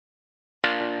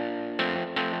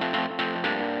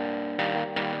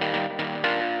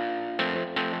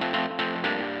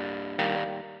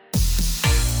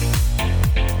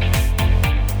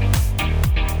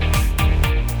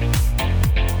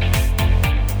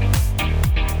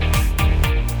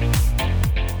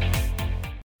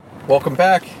Welcome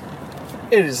back.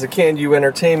 It is the Can You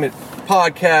Entertainment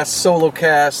podcast, solo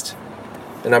cast,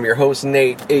 and I'm your host,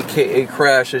 Nate, aka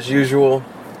Crash, as usual.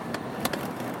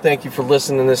 Thank you for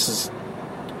listening. This is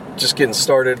just getting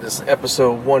started. This is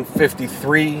episode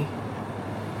 153,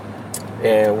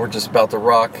 and we're just about to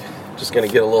rock. Just going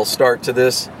to get a little start to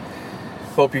this.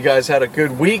 Hope you guys had a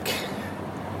good week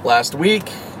last week,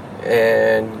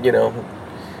 and,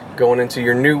 going into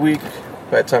your new week.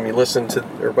 By the time you listen to,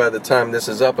 or by the time this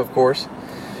is up, of course.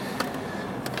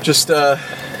 Just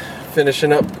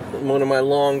finishing up one of my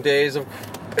long days,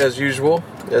 as usual,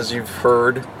 as you've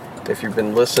heard, if you've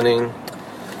been listening.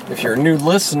 If you're a new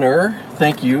listener,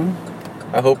 thank you.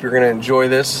 I hope you're going to enjoy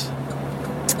this.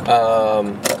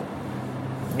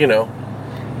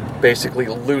 Basically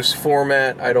a loose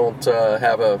format. I don't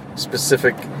have a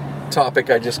specific topic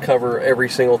I just cover every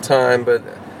single time, but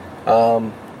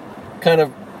kind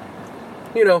of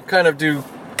do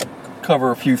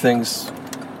cover a few things,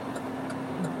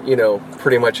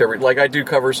 pretty much I do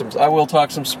cover I will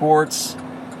talk some sports,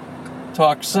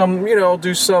 talk some,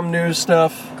 do some news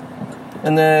stuff,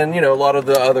 and then, a lot of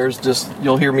the others, just,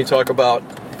 you'll hear me talk about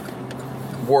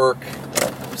work,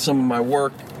 some of my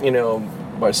work,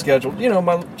 my schedule,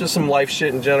 just some life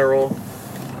shit in general,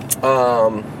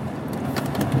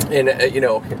 in,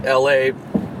 LA,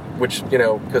 which,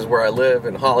 because where I live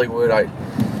in Hollywood, I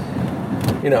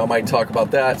might talk about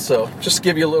that. So just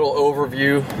give you a little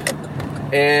overview.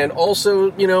 And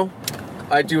also,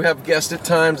 I do have guests at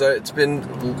times. It's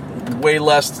been way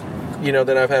less,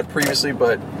 than I've had previously,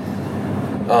 but,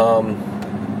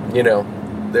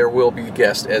 there will be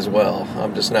guests as well.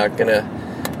 I'm just not going to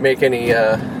make any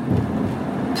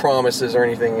promises or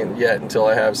anything yet until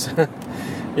I have, some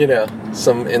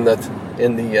in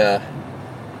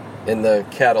the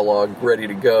catalog ready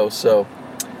to go. So,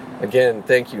 again,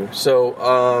 thank you.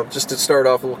 So, just to start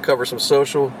off, we'll cover some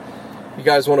social. You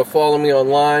guys want to follow me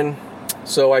online?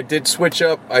 So I did switch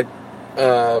up.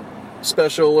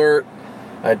 Special alert.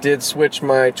 I did switch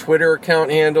my Twitter account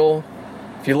handle.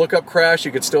 If you look up Crash,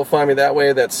 you could still find me that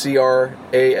way. That's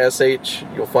CRASH.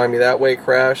 You'll find me that way,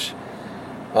 Crash.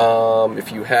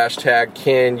 If you hashtag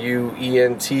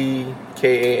CANUENT,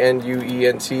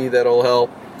 KANUENT, that'll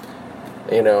help.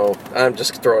 I'm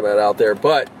just throwing that out there.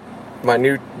 But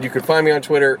you can find me on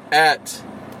Twitter at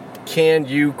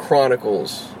CanU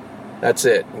Chronicles. That's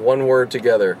it. One word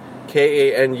together.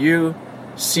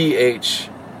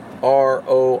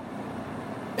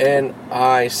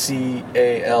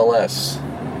 KANUCHRONICALS.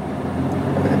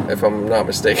 If I'm not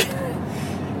mistaken.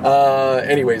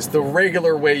 Anyways, the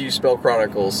regular way you spell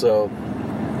Chronicles. So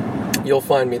you'll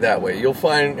find me that way. You'll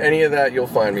find any of that, you'll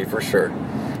find me for sure.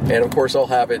 And of course, I'll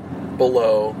have it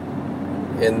below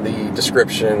in the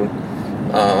description.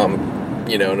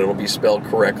 And it'll be spelled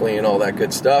correctly and all that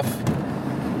good stuff.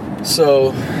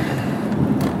 So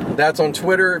that's on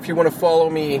Twitter. If you want to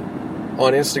follow me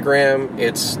on Instagram,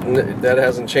 that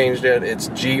hasn't changed yet. It's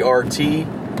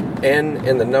GRTN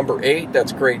and the number 8.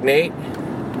 That's Great Nate.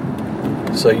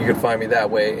 So you can find me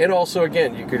that way. And also,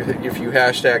 again, you could, if you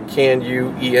hashtag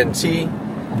CanUENT,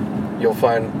 you'll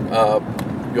find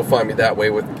me that way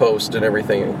with post and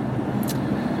everything.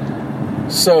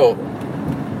 So,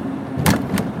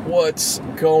 what's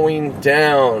going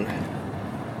down?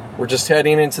 We're just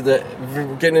getting into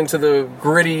the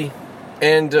gritty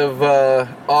end of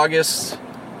August,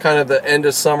 kind of the end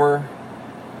of summer.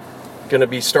 Gonna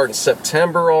be starting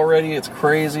September already. It's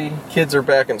crazy. Kids are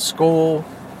back in school.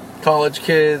 College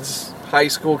kids, high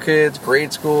school kids,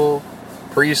 grade school,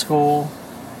 preschool.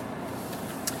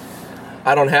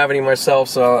 I don't have any myself,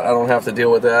 so I don't have to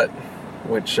deal with that,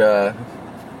 which is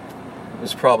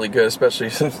probably good,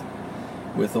 especially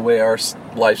with the way our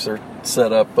lives are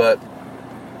set up. But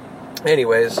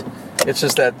anyways, it's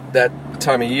just that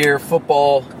time of year.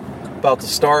 Football about to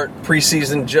start.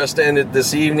 Preseason just ended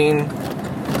this evening.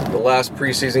 The last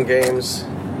preseason games.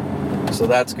 So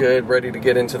that's good. Ready to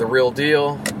get into the real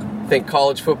deal. I think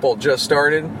college football just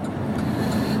started.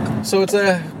 So it's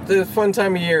the fun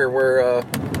time of year where,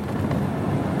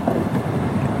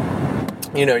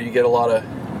 you get a lot of,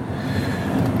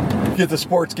 get the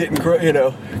sports getting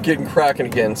cracking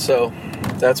again. So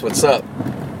that's what's up.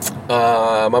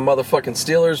 My motherfucking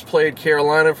Steelers played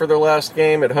Carolina for their last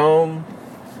game at home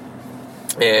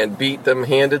and beat them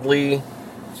handedly,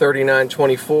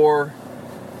 39-24.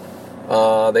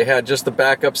 They had just the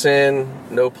backups in,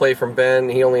 no play from Ben.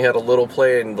 He only had a little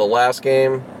play in the last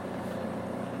game.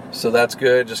 So that's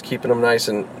good, just keeping them nice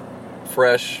and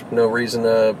fresh. No reason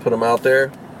to put them out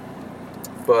there.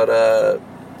 But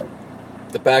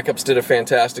the backups did a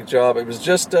fantastic job. It was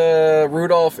just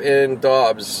Rudolph and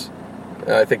Dobbs.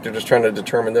 I think they're just trying to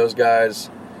determine those guys.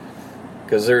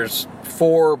 because there's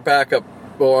three backups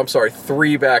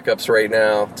right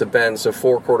now to Ben, so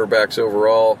 4 quarterbacks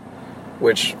overall,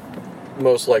 which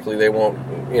most likely they won't,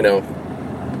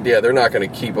 they're not going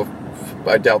to keep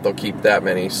I doubt they'll keep that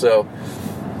many. So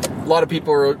a lot of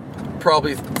people are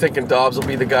probably thinking Dobbs will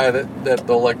be the guy that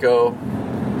they'll let go,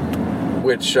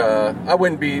 which I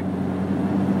wouldn't be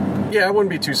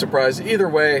too surprised either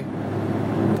way.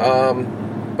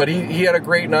 But he had a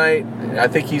great night. I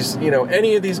think he's,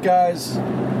 any of these guys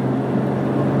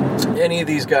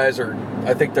are,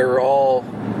 I think they're all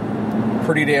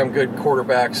pretty damn good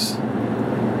quarterbacks.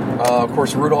 Of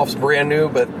course, Rudolph's brand new,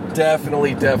 but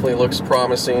definitely looks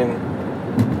promising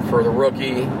for the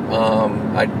rookie.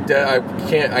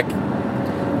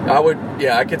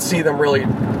 I could see them really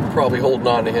probably holding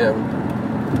on to him.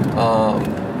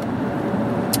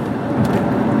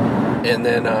 And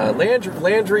then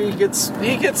Landry gets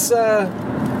kind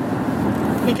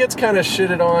of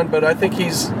shitted on, but I think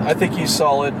he's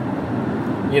solid.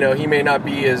 He may not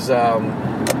be as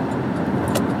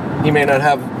he may not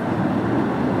have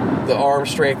the arm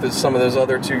strength as some of those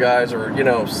other two guys,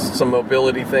 or some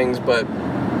mobility things, but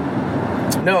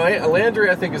no, Landry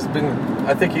I'm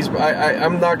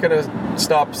not gonna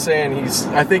stop saying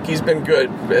I think he's been good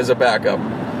as a backup.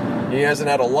 He hasn't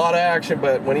had a lot of action,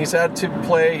 but when he's had to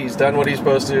play, he's done what he's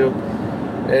supposed to.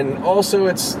 And also,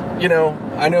 it's,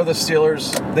 I know the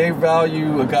Steelers, they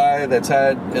value a guy that's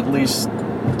had at least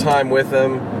time with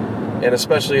them, and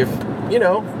especially if, he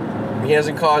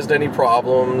hasn't caused any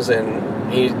problems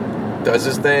and he does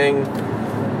his thing.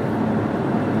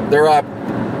 They're up,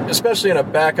 especially in a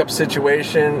backup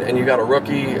situation, and you got a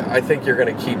rookie. I think you're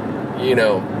going to keep,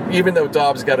 even though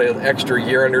Dobbs got an extra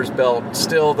year under his belt,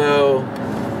 still though,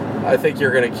 I think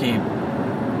you're going to keep,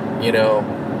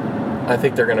 I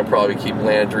think they're going to probably keep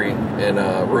Landry and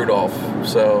Rudolph.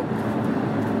 So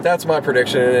that's my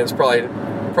prediction, and it's probably,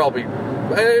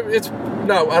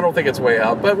 I don't think it's way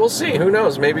out, but we'll see. Who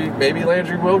knows? Maybe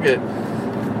Landry will get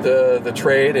the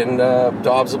trade, and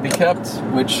Dobbs will be kept,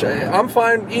 which I'm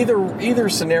fine. Either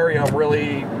scenario, I'm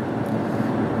really,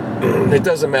 it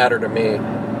doesn't matter to me.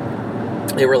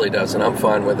 It really doesn't. I'm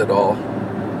fine with it all.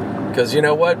 Because you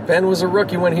know what? Ben was a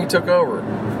rookie when he took over.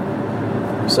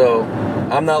 So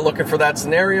I'm not looking for that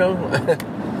scenario.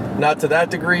 Not to that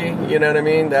degree, you know what I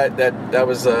mean? That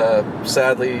was,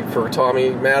 sadly for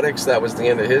Tommy Maddox, that was the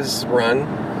end of his run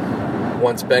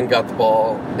once Ben got the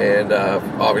ball. And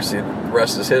obviously the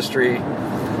rest is history.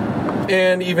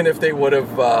 And even if they would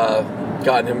have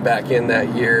gotten him back in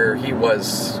that year, he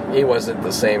wasn't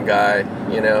the same guy,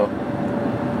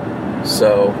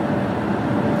 So,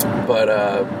 but...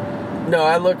 no,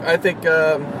 I think,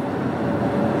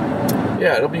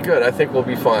 it'll be good. I think we'll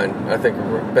be fine. I think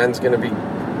Ben's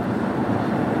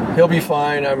he'll be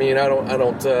fine. I mean, he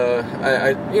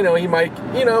might,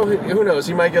 who knows?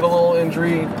 He might get a little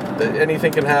injury.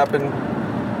 Anything can happen.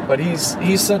 But he's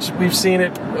we've seen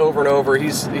it over and over.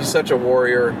 He's such a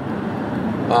warrior.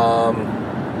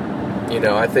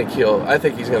 I think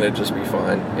he's going to just be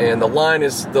fine. And the line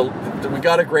we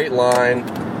got a great line.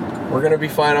 We're going to be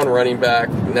fine on running back.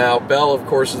 Now, Bell, of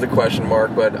course, is the question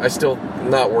mark, but I still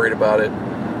not worried about it.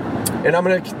 And I'm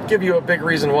going to give you a big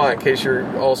reason why, in case you're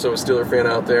also a Steeler fan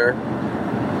out there.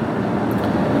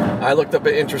 I looked up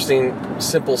an interesting,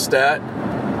 simple stat,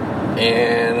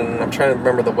 and I'm trying to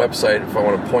remember the website if I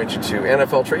want to point you to.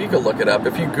 NFL Trade, you can look it up.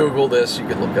 If you Google this, you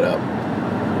can look it up.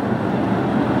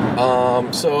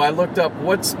 So I looked up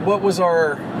what was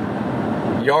our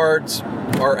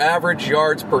average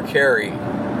yards per carry.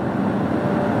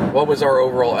 What was our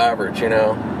overall average,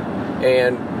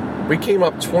 And we came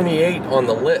up 28 on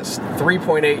the list,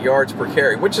 3.8 yards per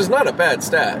carry, which is not a bad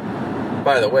stat,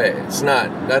 by the way. That's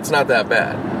not that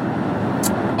bad.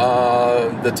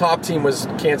 The top team was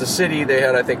Kansas City. They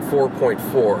had, I think,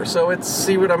 4.4. So it's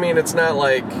not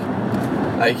like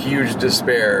a huge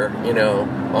despair,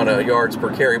 on a yards per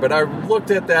carry. But I looked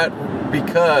at that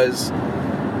because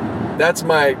that's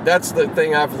the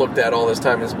thing I've looked at all this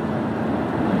time is,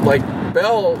 like,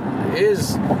 Bell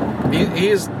is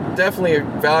definitely a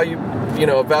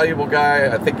valuable guy.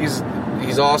 I think he's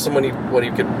awesome when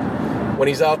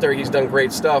he's out there. He's done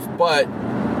great stuff, but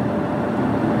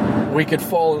we could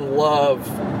fall in love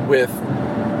with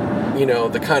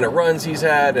the kind of runs he's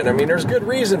had, and I mean there's good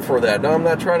reason for that. No, I'm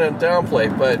not trying to downplay,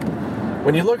 but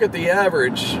when you look at the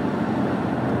average,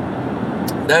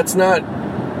 that's not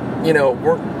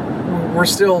we're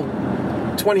still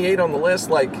 28 on the list.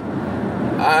 Like,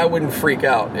 I wouldn't freak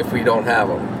out if we don't have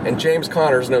him. And James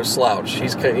Conner's no slouch.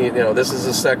 He's, this is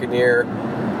his second year.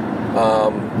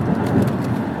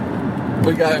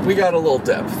 We got a little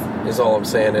depth. is all I'm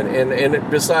saying.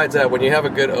 And besides that, when you have a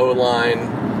good O-line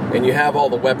and you have all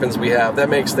the weapons we have, that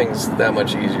makes things that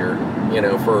much easier,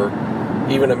 for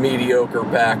even a mediocre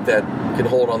back that can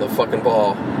hold on the fucking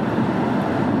ball.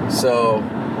 So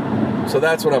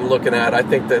that's what I'm looking at. I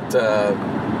think that,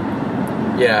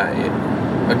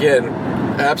 again,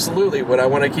 absolutely, would I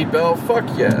want to keep Bell? Fuck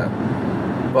yeah.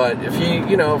 But if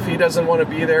he doesn't want to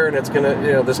be there and it's going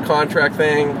to, this contract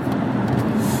thing,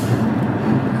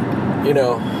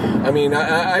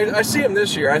 I see him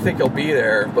this year. I think he'll be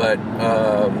there, but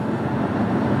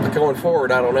going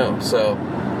forward, I don't know. So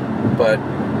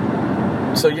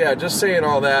yeah, just saying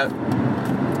all that,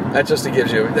 that just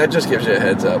gives you a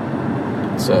heads up.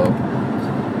 So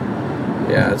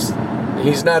yeah,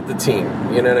 he's not the team.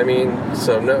 You know what I mean?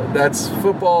 So no, that's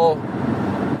football.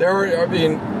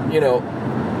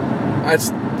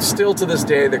 Still to this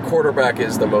day, the quarterback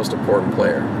is the most important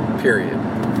player. Period.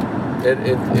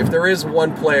 If there is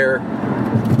one player,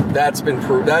 that's been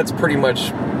proved. That's pretty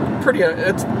much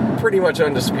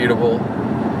undisputable.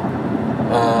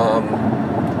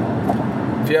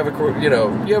 If you have a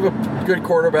good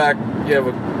quarterback,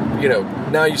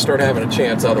 now you start having a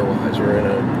chance. Otherwise,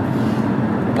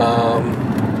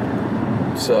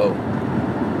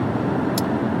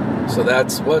 So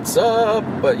that's what's up.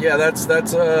 But yeah, that's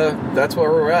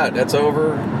where we're at. That's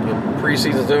over.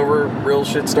 Preseason's over. Real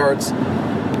shit starts.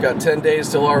 We've got 10 days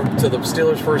till the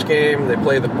Steelers' first game. They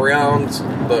play the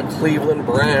Cleveland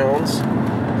Browns,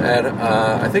 and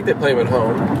I think they play them at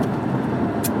home.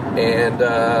 And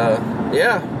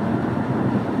yeah,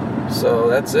 so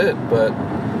that's it. But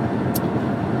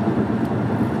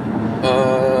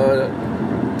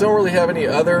don't really have any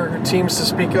other teams to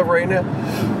speak of right now.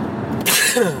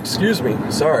 Excuse me.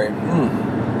 Sorry.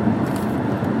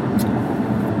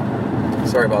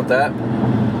 Sorry about that.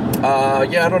 I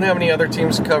don't have any other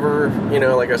teams to cover.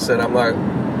 Like I said, I'm not.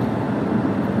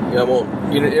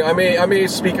 I may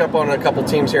speak up on a couple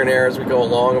teams here and there as we go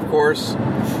along. Of course,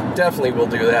 definitely will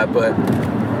do that. But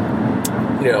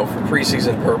for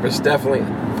preseason purpose, definitely,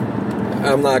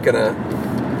 I'm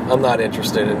not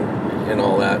interested in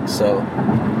all that. So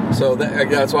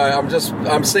that's why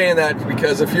I'm saying that,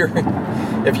 because if you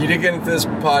did get into this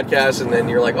podcast and then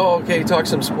you're like, oh, okay, talk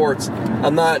some sports,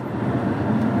 I'm not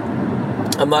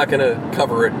going to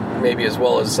cover it maybe as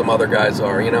well as some other guys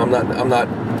are. I'm not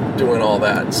doing all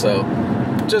that. So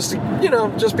just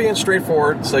being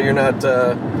straightforward, so you're not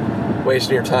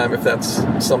wasting your time if that's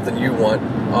something you want,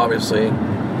 obviously.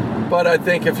 But I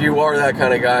think if you are that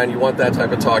kind of guy and you want that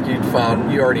type of talk, you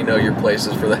already know your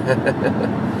places for that.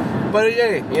 But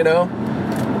hey,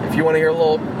 if you want to hear a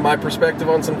little my perspective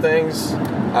on some things,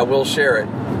 I will share it.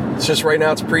 It's just right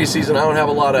now it's preseason. I don't have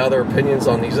a lot of other opinions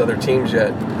on these other teams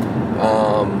yet.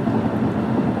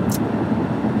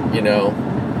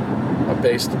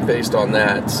 Based on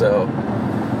that. So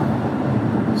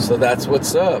that's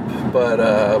what's up. But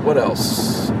what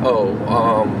else? We'll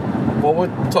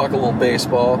talk a little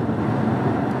baseball.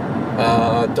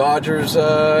 Dodgers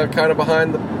kind of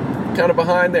behind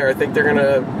there. I think they're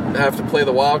gonna have to play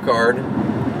the wild card.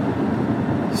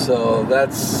 So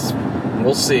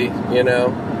we'll see.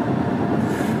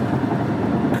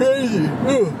 Crazy.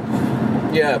 Ooh.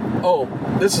 Yeah. Oh,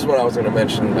 this is what I was going to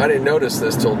mention. I didn't notice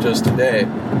this till just today.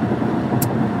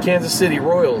 Kansas City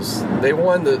Royals, they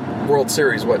won the World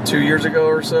Series, 2 years ago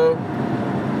or so?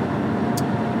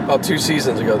 About 2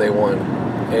 seasons ago they won.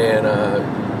 And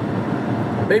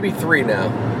maybe 3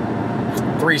 now.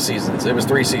 3 seasons. It was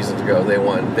 3 seasons ago they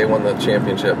won. They won the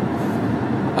championship.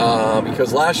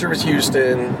 Because last year was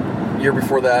Houston, year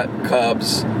before that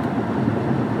Cubs,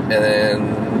 and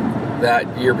then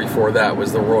that year before that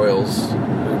was the Royals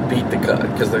who beat the Cubs.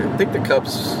 Because I think the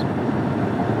Cubs,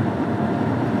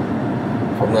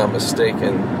 if I'm not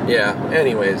mistaken, yeah.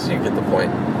 Anyways, you get the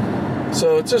point.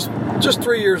 So it's just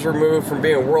 3 years removed from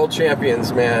being world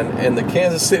champions, man. And the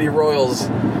Kansas City Royals,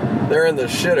 they're in the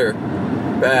shitter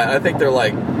bad. I think they're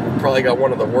probably got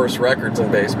one of the worst records in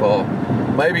baseball.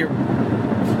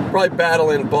 Probably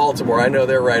battling Baltimore. I know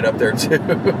they're right up there too.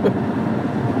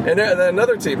 And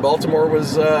another team, Baltimore,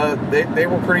 was they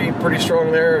were pretty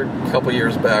strong there a couple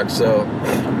years back. So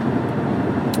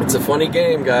it's a funny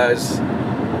game, guys.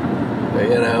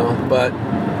 But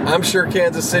I'm sure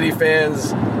Kansas City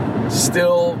fans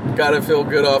still got to feel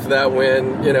good off that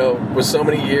win. With so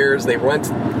many years, they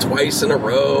went twice in a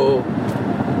row.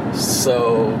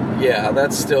 So yeah,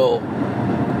 that's still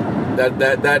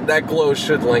that glow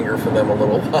should linger for them a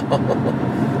little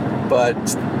while.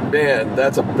 But man,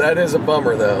 that is a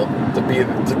bummer though, to be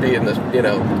in this,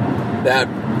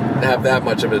 have that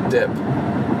much of a dip.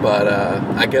 But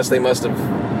I guess they must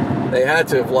have They had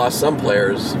to have lost some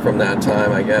players from that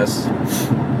time, I guess.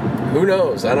 Who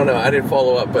knows? I don't know. I didn't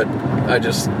follow up, but I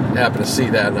just happened to see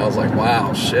that, and I was like,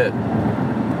 wow, shit.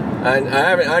 And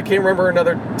I can't remember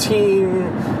another team.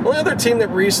 Only other team that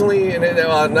recently, and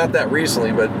not that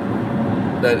recently, but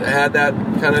that had that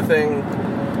kind of thing.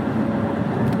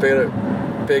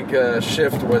 Big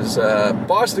shift was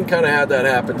Boston. Kind of had that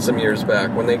happen some years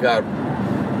back when they got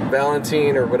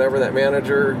Valentine or whatever, that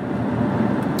manager.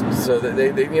 So that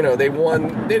they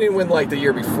won. They didn't win like the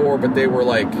year before, but they were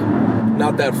like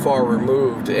not that far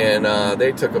removed, and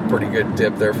they took a pretty good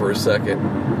dip there for a second.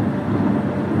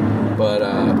 But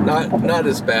not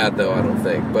as bad though, I don't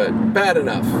think. But bad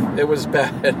enough. It was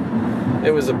bad.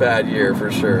 It was a bad year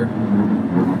for sure.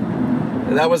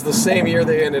 And that was the same year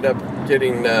they ended up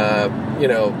getting. I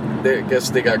guess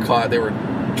they got caught. They were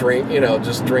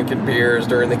just drinking beers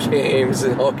during the games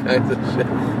and all kinds of shit.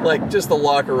 Like, just the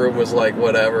locker room was like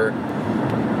whatever.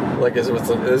 Like as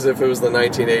if it was the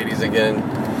 1980s again.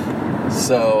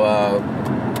 So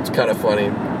it's kind of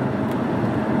funny.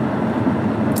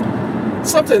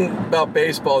 Something about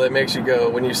baseball that makes you go,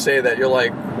 when you say that, you're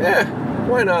like,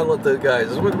 why not let the guys,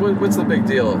 what's the big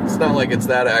deal? It's not like it's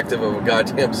that active of a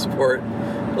goddamn sport.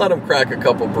 Let them crack a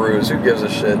couple brews. Who gives a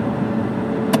shit?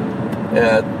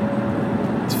 Yeah,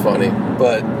 it's funny.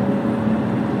 But,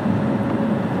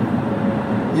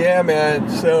 yeah, man,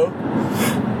 so,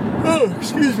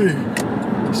 excuse me.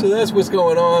 So that's what's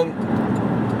going on.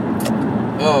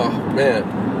 Oh,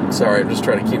 man. Sorry, I'm just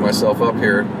trying to keep myself up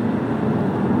here.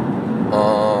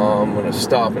 I'm going to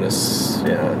stop in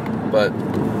but...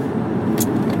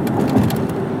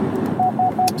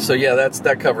 So yeah,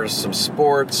 that covers some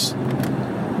sports.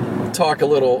 Talk a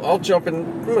little. I'm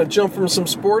gonna jump from some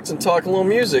sports and talk a little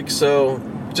music. So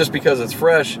just because it's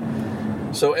fresh.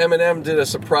 So Eminem did a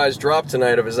surprise drop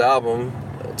tonight of his album.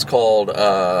 It's called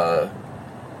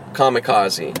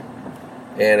Kamikaze,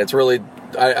 and it's really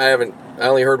I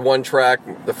only heard one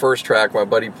track. The first track, my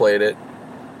buddy played it.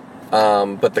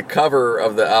 But the cover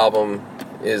of the album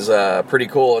is pretty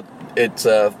cool. It's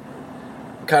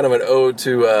kind of an ode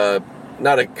to.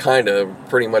 Not a kind of,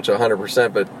 pretty much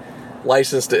 100%, but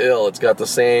License to Ill. It's got the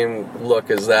same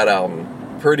look as that album.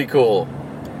 Pretty cool.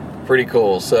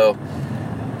 So,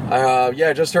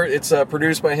 just heard it's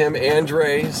produced by him,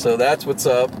 Andre. So that's what's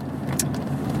up.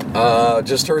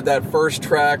 Just heard that first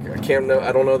track. I don't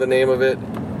know the name of it.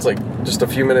 It's like just a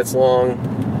few minutes long,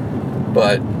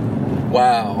 but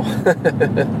wow.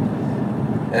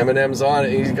 Eminem's on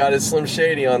it. He's got his Slim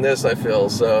Shady on this, I feel.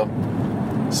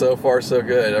 So far, so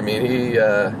good. I mean, he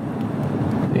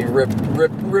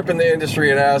ripping the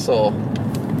industry an asshole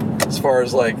as far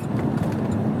as like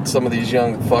some of these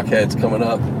young fuckheads coming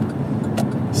up.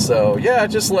 So yeah,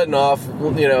 just letting off,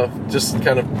 just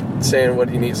kind of saying what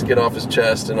he needs to get off his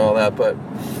chest and all that. But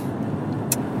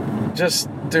just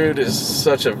dude is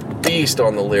such a beast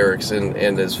on the lyrics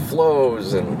and his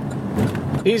flows, and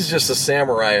he's just a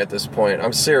samurai at this point.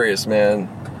 I'm serious, man.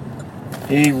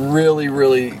 He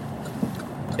really.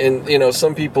 And,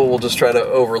 some people will just try to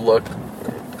overlook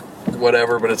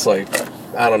whatever, but it's like,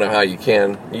 I don't know how you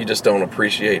can. You just don't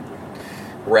appreciate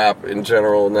rap in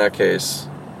general in that case.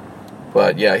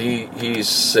 But, yeah, he's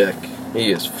sick.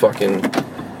 He is fucking...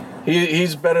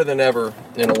 He's better than ever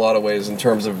in a lot of ways in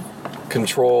terms of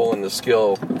control and the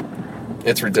skill.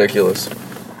 It's ridiculous.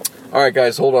 All right,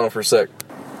 guys, hold on for a sec.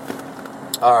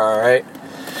 All right.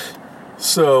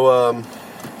 So,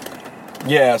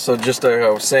 so just like I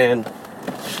was saying...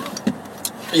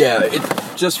 Yeah,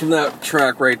 just from that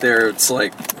track right there, it's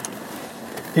like,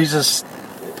 he's just,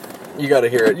 you gotta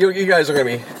hear it. You guys are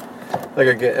gonna be,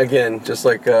 like, again, just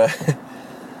like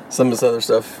some of this other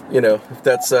stuff, if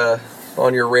that's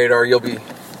on your radar, you'll be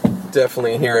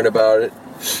definitely hearing about it.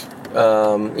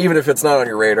 Even if it's not on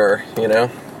your radar,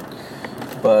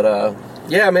 But,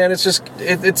 yeah, man, it's just,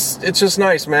 it's just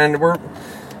nice, man. I'm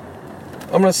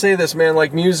gonna say this, man,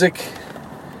 like, music,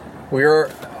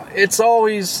 it's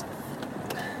always...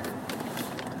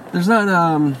 There's not,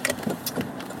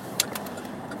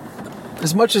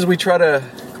 as much as we try to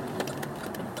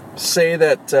say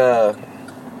that,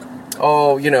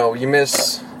 you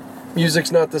miss, music's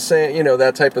not the same,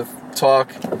 that type of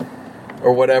talk,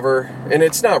 or whatever, and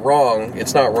it's not wrong,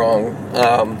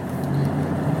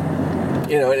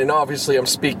 and obviously I'm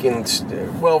speaking,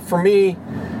 for me,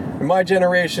 in my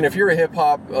generation, if you're a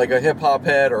hip-hop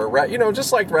head, or a rap,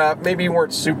 just like rap, maybe you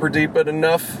weren't super deep, but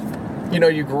enough,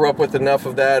 you grew up with enough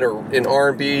of that, or in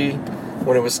R&B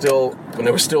when it was still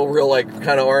real, like,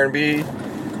 kind of R&B.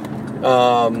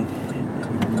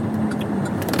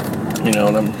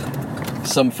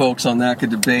 Some folks on that could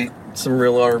debate some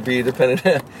real R&B, depending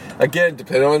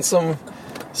on some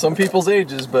some people's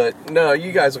ages, but no,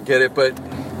 you guys will get it. But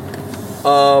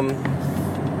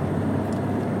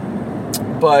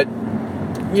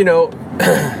you know,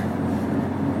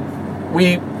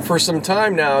 we, for some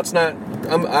time now, it's not,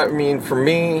 I mean, for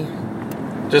me,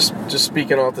 just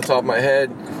speaking off the top of my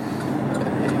head,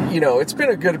 you know, it's been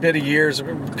a good bit of years.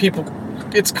 People,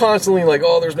 it's constantly like,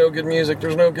 oh, there's no good music,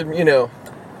 there's no good, you know.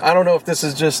 I don't know if this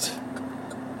is just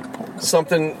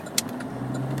something,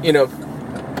 you know,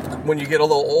 when you get a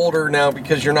little older now,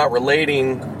 because you're not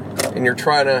relating and you're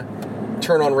trying to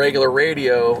turn on regular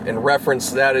radio and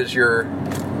reference that as your,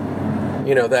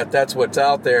 you know, that's what's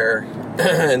out there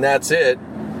and that's it,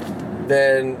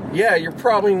 then yeah, you're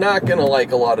probably not gonna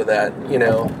like a lot of that, you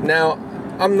know. Now,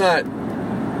 I'm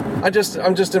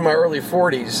just in my early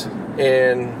 40s,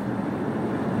 and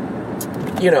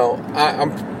you know,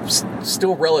 I'm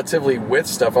still relatively with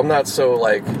stuff. I'm not so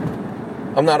like,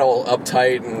 I'm not all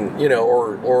uptight and, you know,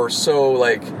 or so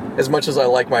like, as much as I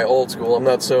like my old school, I'm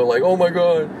not so like, oh my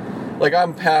god, like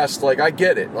I'm past, like I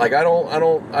get it. Like I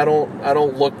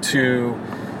don't look to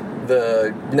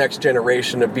the next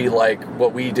generation to be like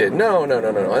what we did. No.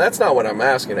 That's not what I'm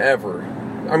asking ever.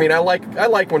 I mean, I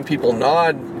like when people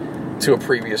nod to a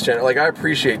previous generation. Like I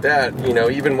appreciate that, you know,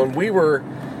 even when we were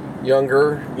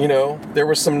younger, you know, there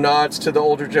was some nods to the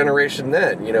older generation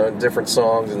then, you know, in different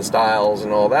songs and styles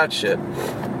and all that shit.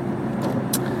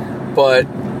 But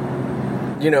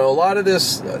you know, a lot of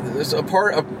this is a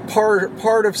part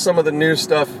of some of the new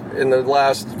stuff in the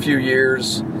last few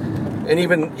years, and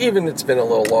even it's been a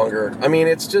little longer. I mean,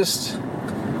 it's just,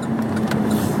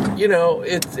 you know,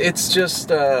 it's just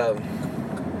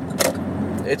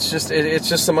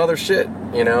some other shit,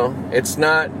 you know. It's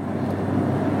not,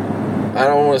 I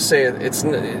don't want to say it, it's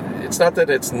not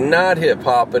that it's not hip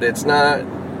hop, but it's not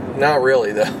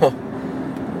really though.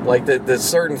 Like the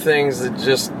certain things that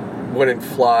just wouldn't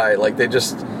fly. Like it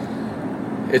just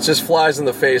flies in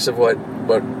the face of what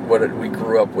we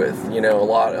grew up with. You know,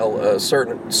 a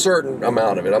certain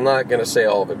amount of it. I'm not going to say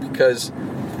all of it because.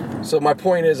 So my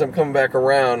point is, I'm coming back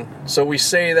around. So we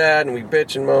say that and we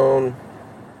bitch and moan,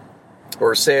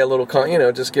 or say a little, you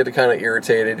know, just get kind of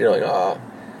irritated. You're like, oh,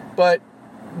 but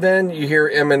then you hear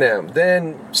Eminem,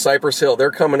 then Cypress Hill, they're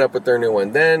coming up with their new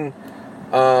one. Then,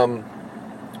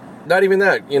 not even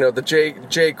that, you know, the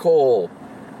J. Cole,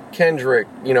 Kendrick,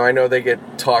 you know, I know they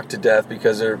get talked to death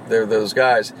because they're those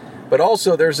guys. But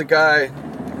also there's a guy,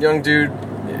 young dude,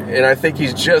 and I think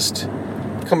he's just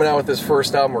coming out with his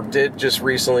first album, or did just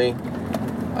recently.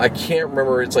 I can't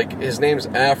remember, it's like, his name's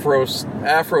Afro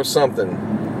something.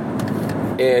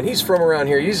 And he's from around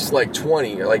here. He's like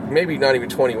 20, like maybe not even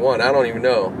 21. I don't even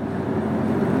know.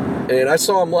 And I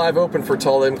saw him live open for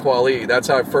Talib Kweli. That's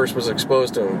how I first was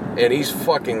exposed to him. And he's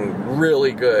fucking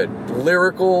really good.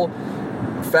 Lyrical,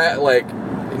 fat, like,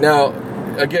 now,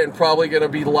 again, probably going to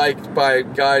be liked by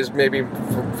guys maybe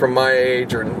from my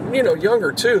age, or, you know,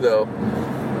 younger too, though.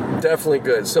 Definitely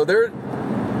good. So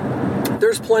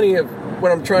there's plenty of,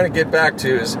 what I'm trying to get back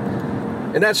to is,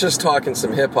 and that's just talking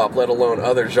some hip-hop, let alone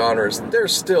other genres.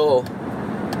 There's still,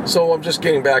 so I'm just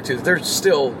getting back to, there's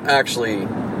still actually,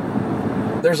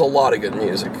 there's a lot of good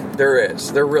music.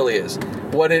 There really is.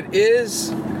 What it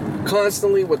is,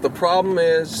 constantly, what the problem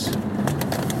is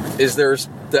there's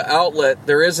the outlet,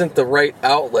 there isn't the right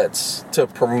outlets to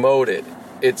promote it.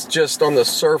 It's just on the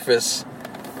surface,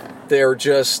 they're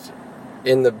just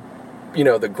in the, you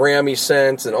know, the Grammy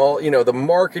sense and all, you know, the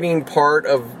marketing part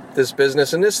of this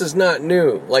business, and this is not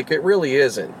new, like it really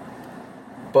isn't.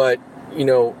 But, you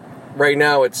know, right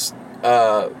now it's,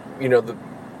 you know, the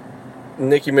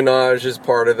Nicki Minaj is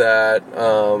part of that,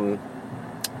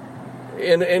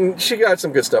 and she got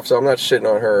some good stuff, so I'm not shitting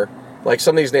on her. Like,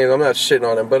 some of these names, I'm not shitting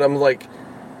on them, but I'm like,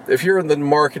 if you're in the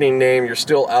marketing name, you're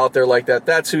still out there like that,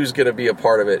 that's who's going to be a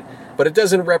part of it. But it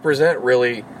doesn't represent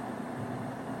really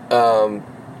the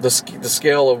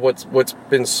scale of what's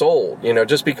been sold. You know,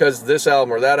 just because this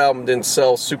album or that album didn't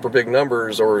sell super big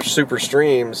numbers or super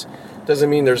streams, doesn't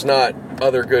mean there's not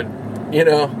other good, you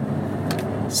know.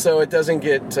 So it doesn't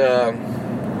get that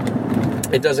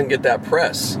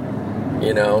press.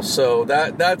 You know, so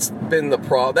that's been the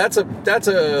problem. That's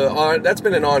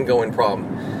been an ongoing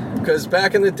problem, because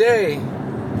back in the day,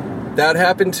 that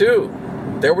happened too.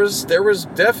 There was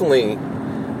definitely,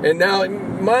 and now,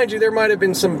 mind you, there might have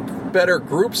been some better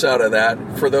groups out of that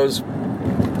for those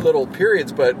little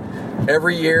periods, but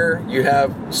every year you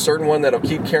have a certain one that'll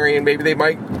keep carrying. Maybe they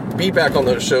might be back on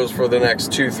those shows for the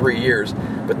next 2-3 years,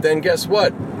 but then guess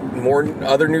what? More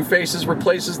other new faces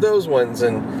replaces those ones,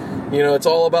 and you know, it's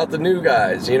all about the new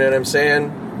guys, you know what I'm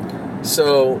saying?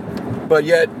 So, but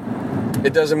yet,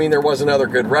 it doesn't mean there wasn't other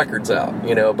good records out,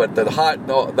 you know. But the hot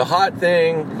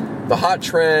thing, the hot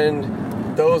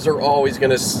trend, those are always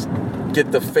going to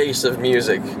get the face of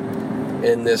music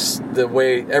in the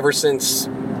way ever since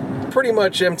pretty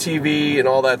much MTV and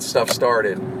all that stuff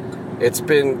started. It's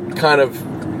been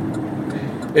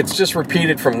it's just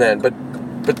repeated from then. But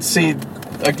see,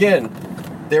 again,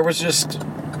 there was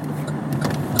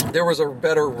a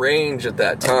better range at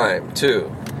that time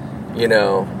too, you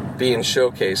know, being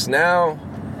showcased. Now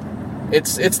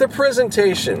it's the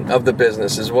presentation of the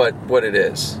business is what it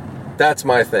is. That's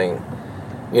my thing.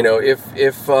 You know, if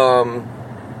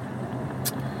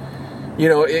you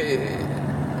know,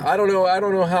 I don't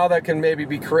know how that can maybe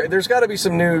be correct. There's got to be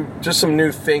some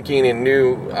new thinking and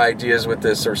new ideas with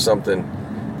this or something.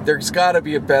 There's got to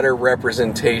be a better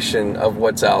representation of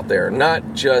what's out there,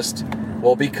 not just,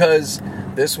 well, because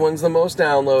this one's the most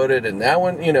downloaded and that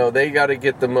one, you know, they got to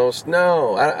get the most.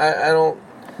 No, I don't.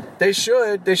 They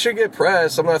should get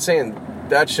press. I'm not saying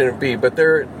that shouldn't be, but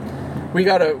we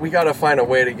gotta find a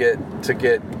way to get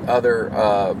other.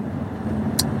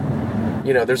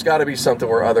 You know, there's got to be something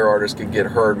where other artists could get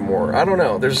heard more. I don't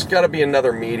know. There's got to be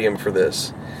another medium for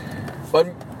this. But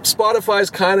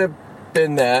Spotify's kind of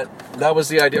been that. That was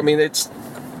the idea. I mean, it's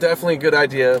definitely a good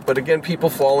idea. But again, people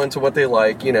fall into what they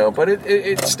like, you know. But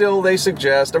it still, they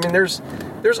suggest. I mean, there's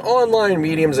online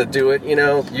mediums that do it, you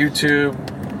know. YouTube,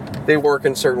 they work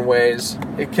in certain ways.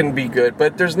 It can be good.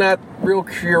 But there's not real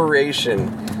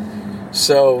curation.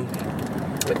 So,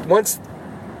 once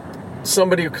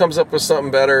somebody who comes up with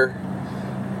something better,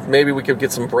 maybe we could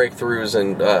get some breakthroughs,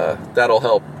 and that'll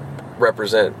help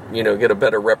represent, you know, get a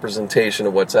better representation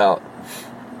of what's out.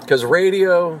 Because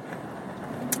radio,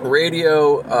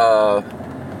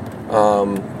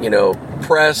 you know,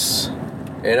 press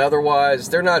and otherwise,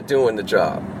 they're not doing the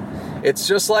job. It's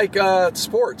just like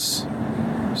sports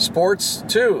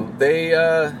too. They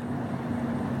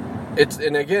it's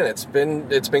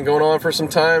been going on for some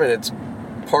time, and it's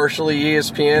partially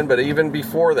ESPN, but even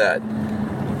before that.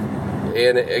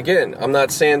 And again, I'm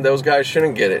not saying those guys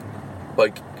shouldn't get it,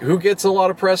 but who gets a lot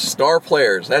of press? Star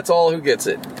players. That's all who gets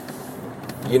it.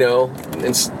 You know,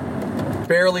 and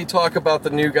barely talk about the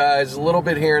new guys, a little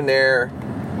bit here and there.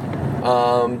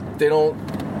 They don't.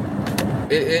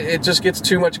 It just gets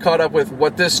too much caught up with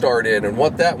what this star did and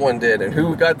what that one did and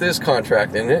who got this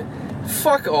contract in it.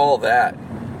 Fuck all that,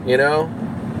 you know.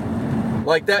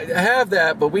 Like that, have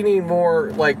that, but we need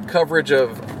more like coverage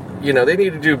of, you know, they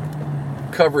need to do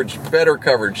coverage, better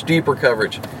coverage, deeper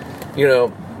coverage, you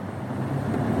know.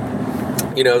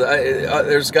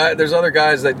 There's other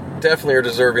guys that definitely are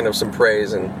deserving of some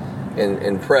praise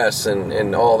and press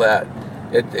and all that.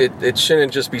 It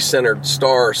shouldn't just be centered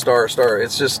star.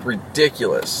 It's just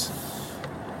ridiculous,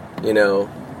 you know.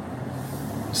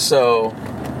 So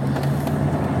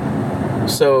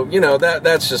you know,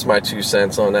 that's just my 2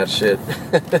 cents on that shit.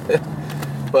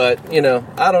 But, you know,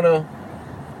 I don't know.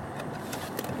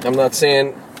 I'm not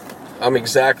saying I'm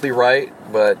exactly right,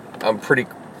 but I'm pretty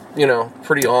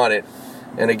on it.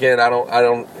 And again,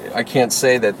 I can't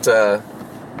say that,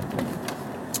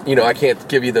 you know, I can't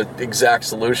give you the exact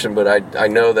solution, but I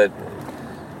know that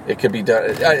it could be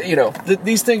done. You know,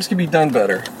 these things can be done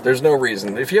better. There's no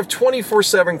reason. If you have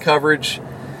 24/7 coverage,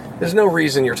 there's no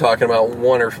reason you're talking about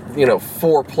one or, you know,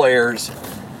 4 players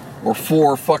or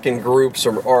 4 fucking groups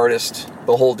or artists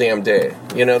the whole damn day.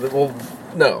 You know, well,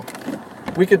 no.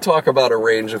 We could talk about a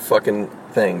range of fucking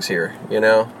things here, you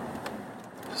know?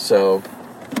 So,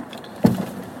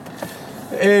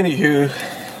 anywho,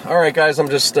 alright guys, I'm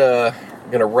just gonna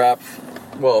wrap,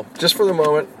 well, just for the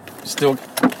moment. Still,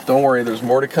 don't worry, there's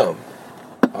more to come.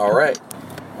 Alright.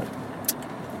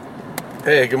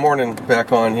 Hey, good morning,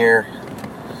 back on here.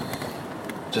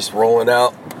 Just rolling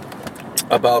out.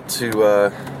 About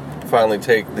to finally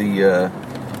take the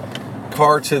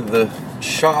car to the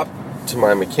shop, to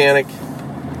my mechanic.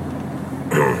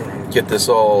 Get this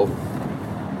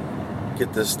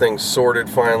thing sorted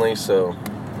finally, so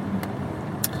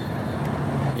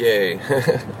yay.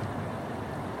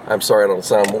 I'm sorry I don't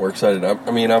sound more excited.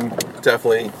 I'm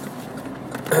definitely,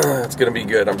 it's gonna be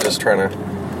good. I'm just trying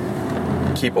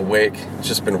to keep awake. It's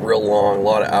just been real long, a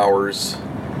lot of hours.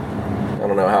 I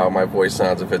don't know how my voice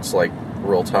sounds, if it's like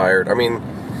real tired. I mean,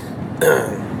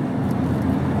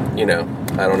 you know,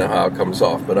 I don't know how it comes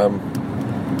off, but I'm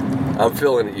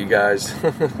feeling it, you guys.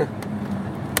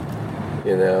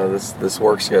 You know, this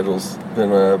work schedule's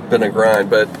been a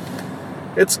grind, but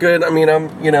it's good. I mean,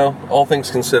 you know, all things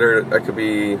considered, I could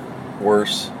be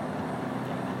worse.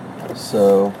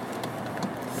 So,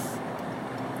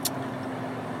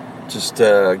 just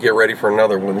get ready for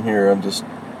another one here. I'm just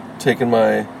taking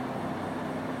I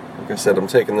I said, I'm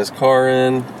taking this car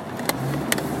in,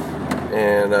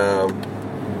 and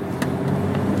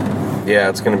yeah,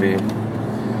 it's going to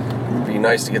be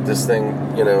nice to get this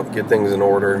thing, get things in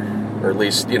order, or at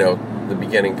least, the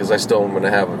beginning, because I still am going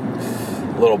to have a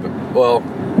little bit, well,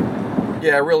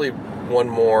 yeah, really one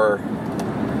more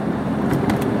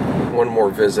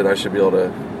visit. I should be able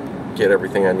to get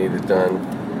everything I needed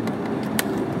done.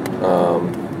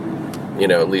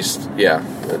 At least, yeah,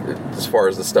 as far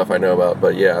as the stuff I know about.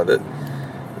 But yeah,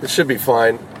 it should be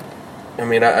fine. I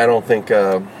mean, I don't think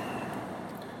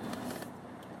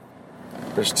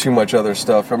there's too much other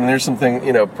stuff. I mean, there's something,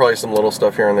 probably some little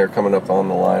stuff here and there coming up on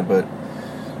the line, but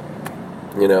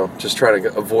just try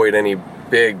to avoid any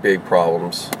big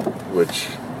problems, which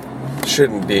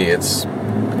shouldn't be. It's,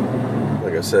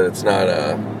 like I said, it's not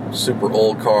a super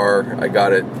old car. I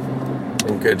got it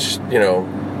in good,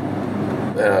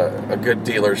 a good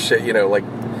dealership, like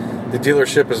the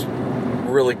dealership is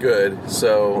really good.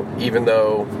 So even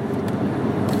though,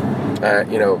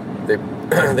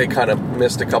 they kind of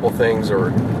missed a couple things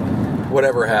or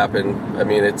whatever happened, I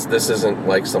mean, this isn't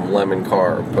like some lemon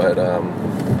car, but,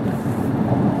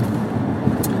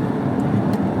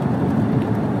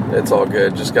 it's all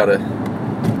good. Just gotta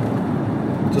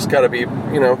be,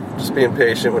 just being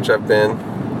patient, which I've been.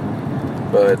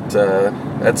 But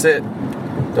that's it.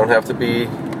 Don't have to be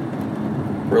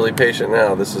really patient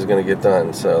now. This is gonna get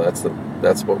done. So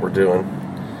that's what we're doing.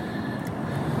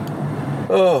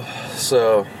 Oh,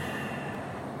 so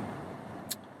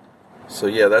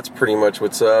yeah, that's pretty much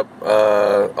what's up.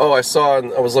 I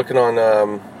was looking on,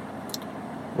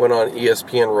 went on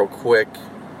ESPN real quick.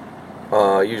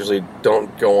 Usually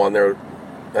don't go on there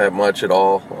that much at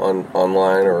all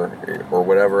online or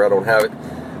whatever. I don't have it.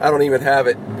 I don't even have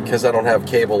it because I don't have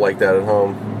cable like that at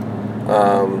home.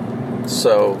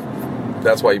 So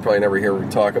that's why you probably never hear me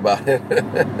talk about it.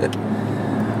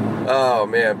 Oh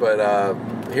man, but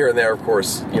here and there, of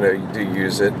course, you do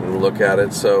use it and look at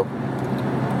it. So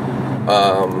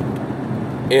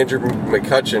Andrew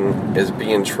McCutchen is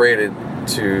being traded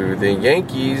to the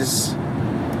Yankees.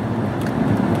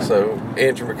 So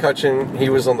Andrew McCutchen, he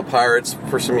was on the Pirates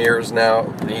for some years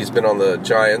now. He's been on the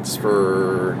Giants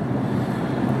for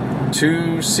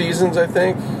 2 seasons, I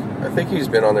think. I think he's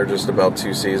been on there just about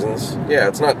 2 seasons. Yeah,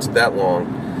 it's not that long.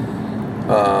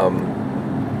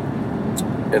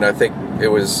 And I think it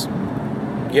was,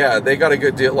 yeah, they got a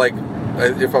good deal. Like,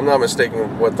 if I'm not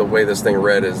mistaken, the way this thing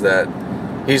read is that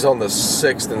he's on the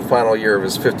 6th and final year of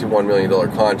his $51 million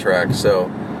contract. So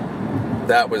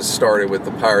that was started with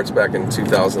the Pirates back in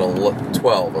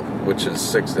 2012, which is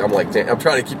 6. I'm like, damn, I'm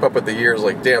trying to keep up with the years.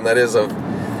 Like, damn, that is the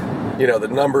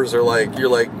numbers are like, you're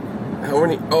like, how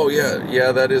many? Oh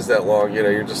yeah, that is that long.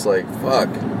 You're just like, fuck,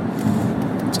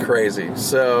 it's crazy.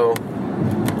 So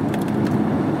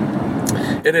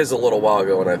it is a little while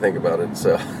ago when I think about it.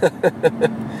 So,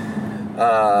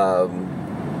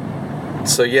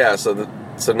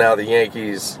 So now the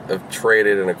Yankees have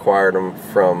traded and acquired him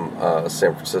from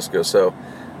San Francisco. So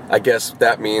I guess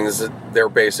that means that they're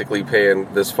basically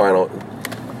paying this final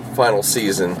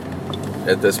season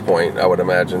at this point, I would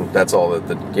imagine. That's all that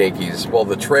the Yankees... Well,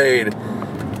 the trade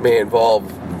may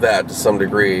involve that to some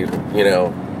degree.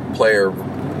 Player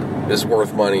is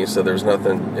worth money, so there's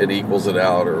nothing... It equals it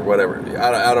out or whatever.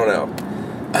 I don't know.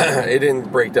 It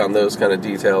didn't break down those kind of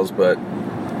details, but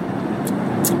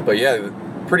yeah...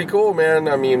 Pretty cool, man.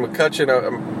 I mean, McCutchen,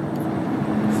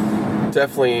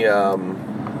 definitely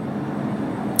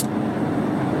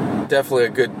a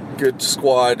good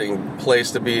squad and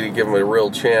place to be to give him a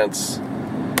real chance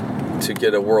to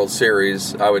get a World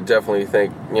Series. I would definitely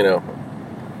think,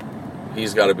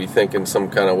 he's got to be thinking some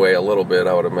kind of way a little bit,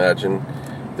 I would imagine.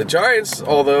 The Giants,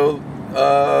 although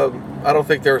I don't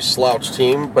think they're a slouch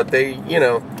team, but they,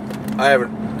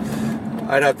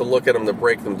 I'd have to look at them to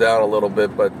break them down a little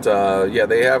bit, but yeah,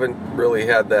 they haven't really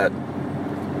had that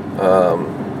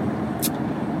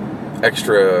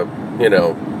extra,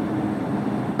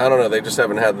 I don't know, they just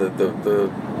haven't had the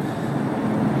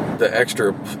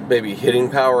extra maybe hitting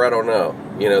power. I don't know.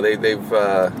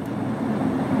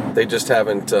 They just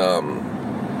haven't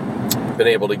been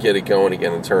able to get it going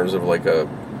again in terms of like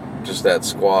just that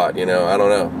squad. I don't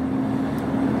know,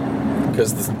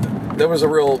 because there was a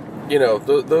real.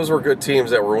 Those were good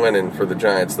teams that were winning for the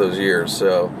Giants those years.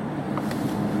 So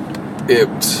I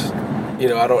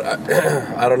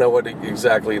don't know what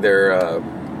exactly they're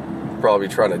probably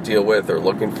trying to deal with or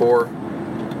looking for.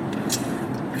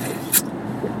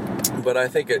 But I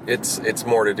think it's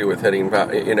more to do with hitting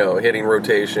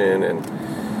rotation and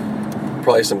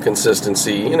probably some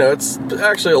consistency. It's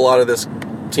actually a lot of this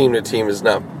team to team is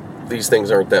not. These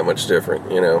things aren't that much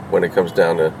different. When it comes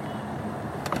down to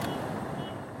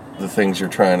things you're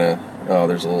trying to... Oh,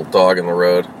 there's a little dog in the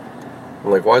road.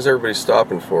 I'm like, why is everybody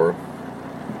stopping for?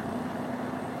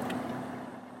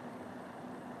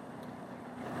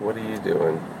 What are you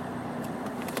doing?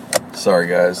 Sorry,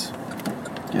 guys.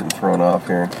 Getting thrown off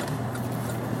here.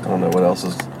 I don't know what else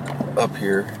is up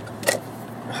here.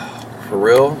 For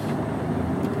real?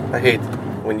 I hate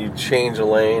when you change a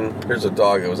lane. There's a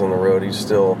dog that was on the road. He's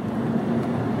still...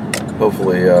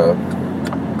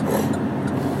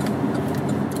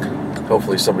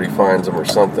 Hopefully somebody finds him or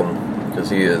something,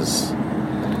 because he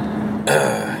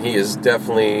is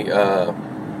definitely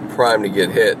primed to get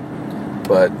hit.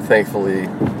 But thankfully,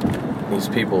 these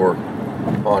people were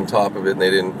on top of it, and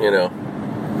they didn't,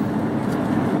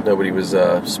 nobody was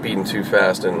speeding too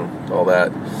fast and all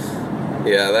that.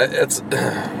 Yeah, that's...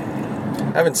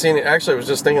 I haven't seen it. Actually, I was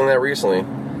just thinking that recently.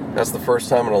 That's the first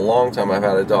time in a long time I've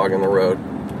had a dog in the road.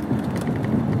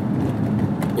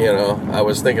 I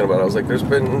was thinking about it. I was like, there's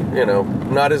been,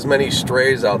 not as many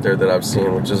strays out there that I've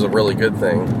seen, which is a really good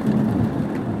thing.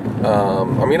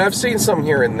 I've seen some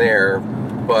here and there,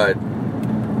 but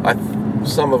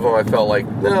some of them I felt like,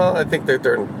 no, I think that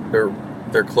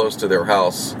they're close to their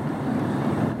house,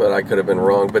 but I could have been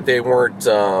wrong. But they weren't,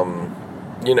 I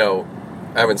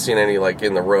haven't seen any like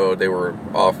in the road. They were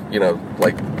off,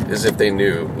 like as if they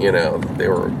knew, they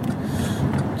were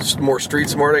more street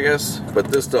smart, I guess. But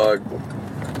this dog,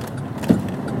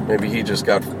 maybe he's just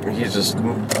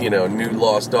new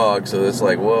lost dog. So it's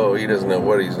like, whoa, he doesn't know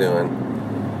what he's doing.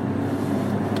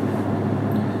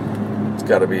 It's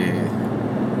got to be,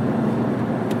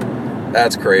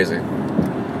 that's crazy.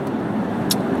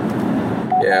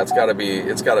 Yeah, it's got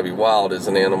to be wild as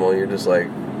an animal. You're just like,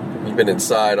 you've been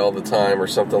inside all the time or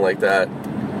something like that,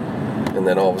 and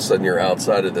then all of a sudden you're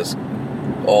outside of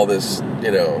all this,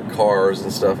 cars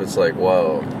and stuff. It's like,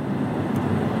 whoa.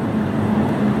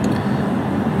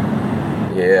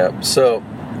 Yeah, so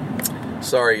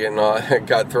sorry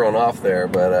got thrown off there,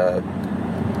 but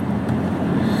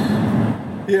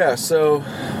yeah, so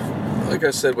like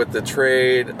I said with the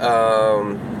trade, I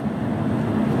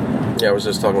was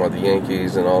just talking about the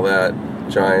Yankees and all that,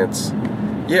 Giants.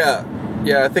 Yeah,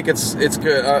 I think it's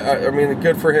good. I mean,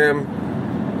 good for him.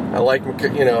 I like,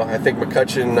 I think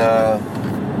McCutchen,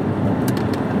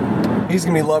 he's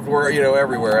gonna be loved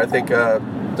everywhere. I think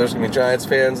there's gonna be Giants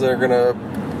fans that are gonna,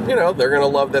 they're gonna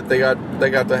love that they got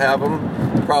to have him.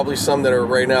 Probably some that are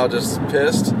right now just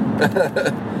pissed.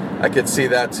 I could see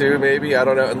that too, maybe. I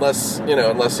don't know, unless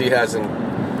he hasn't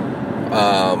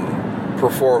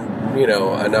performed,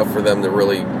 enough for them to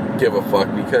really give a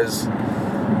fuck, because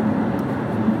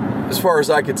as far as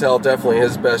I could tell, definitely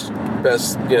his best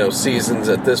seasons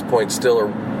at this point still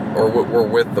were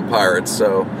with the Pirates.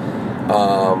 So,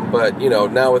 but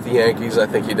now with the Yankees, I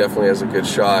think he definitely has a good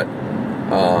shot.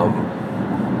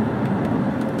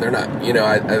 They're not,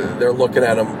 they're looking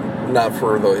at him not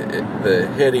for the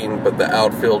hitting, but the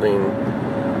outfielding.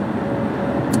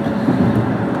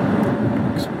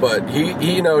 But he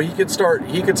could start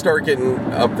getting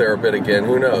up there a bit again.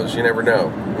 Who knows? You never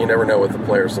know. You never know with the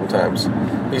players sometimes.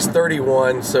 He's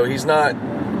 31, so he's not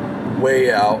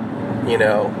way out,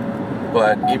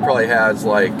 but he probably has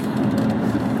like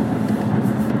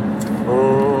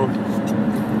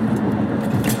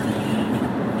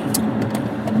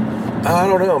I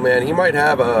don't know, man. He might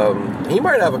have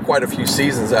quite a few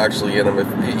seasons actually in him. If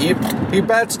he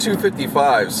bats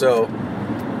 .255, so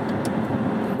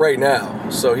right now.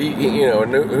 So he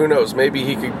who knows? Maybe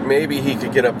he could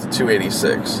get up to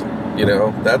 .286.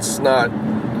 That's not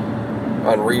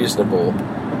unreasonable.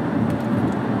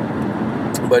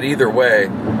 But either way,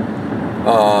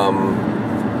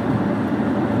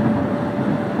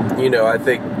 I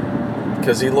think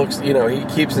because he looks, he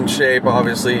keeps in shape.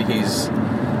 Obviously, he's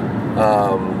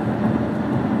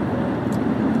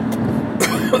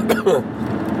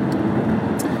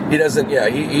he doesn't. Yeah,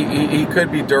 he could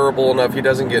be durable enough. He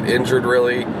doesn't get injured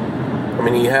really. I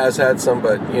mean, he has had some,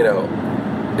 but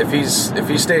if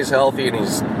he stays healthy and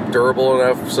he's durable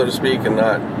enough, so to speak, and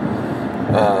not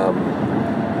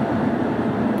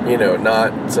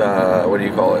what do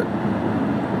you call it?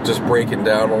 Just breaking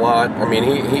down a lot. I mean,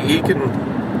 he can.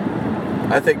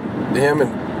 I think him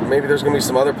and maybe there's going to be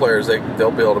some other players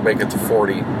they'll be able to make it to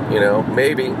 40.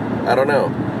 Maybe, I don't know.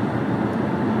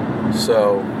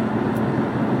 So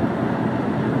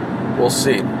we'll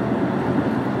see.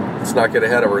 Let's not get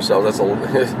ahead of ourselves.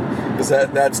 Because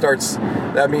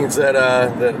that means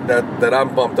that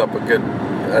I'm bumped up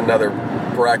another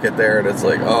bracket there, and it's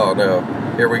like, oh no,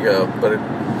 here we go. But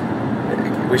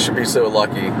we should be so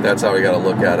lucky. That's how we got to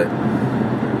look at it.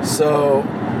 So,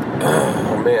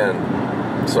 oh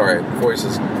man, sorry, voice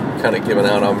is kind of giving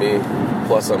out on me.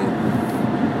 Plus, I'm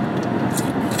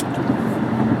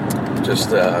Just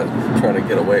trying to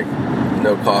get awake.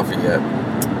 No coffee yet.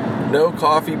 No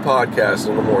coffee podcast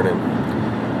in the morning.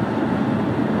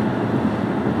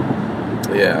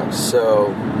 Yeah,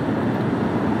 so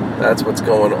that's what's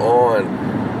going on.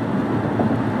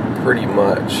 Pretty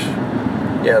much.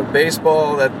 Yeah,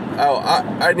 baseball,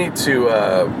 I need to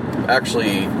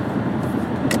actually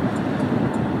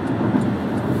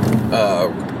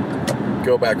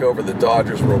go back over the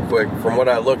Dodgers real quick. From what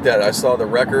I looked at, I saw the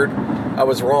record. I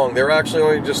was wrong. They're actually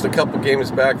only just a couple games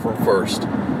back from first.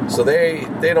 So they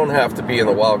don't have to be in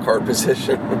the wild card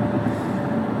position.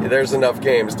 There's enough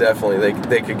games, definitely.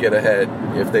 They could get ahead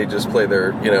if they just play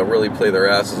their, really play their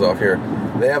asses off here.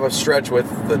 They have a stretch with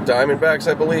the Diamondbacks,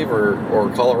 I believe,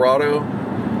 or Colorado.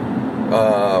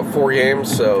 4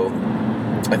 games, so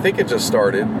I think it just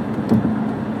started.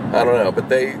 I don't know, but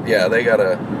they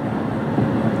gotta.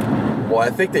 Well, I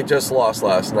think they just lost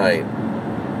last night,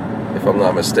 if I'm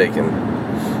not mistaken.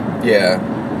 Yeah,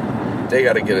 they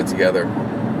got to get it together.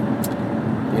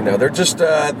 They're just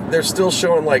they're still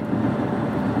showing like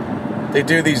they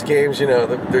do these games.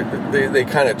 They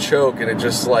kind of choke, and it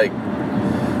just like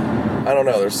I don't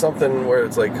know. There's something where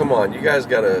it's like, come on, you guys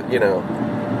gotta, you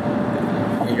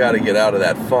gotta get out of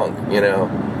that funk. You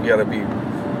gotta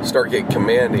start getting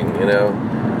commanding.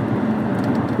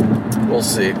 We'll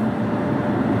see.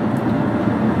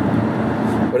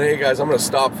 But hey guys, I'm going to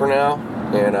stop for now,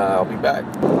 and I'll be back.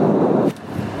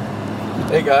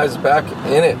 Hey guys, back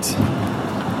in it.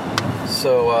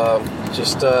 So,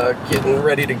 just getting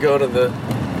ready to go to the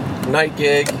night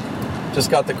gig.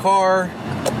 Just got the car.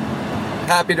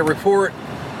 Happy to report,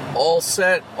 all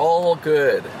set, all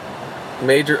good.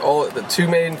 The 2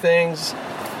 main things,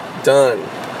 done.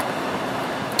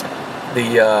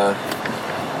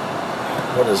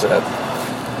 What is that?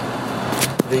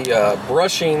 The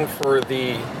brushing for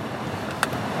the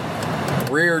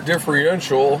rear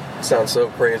differential sounds so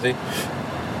crazy.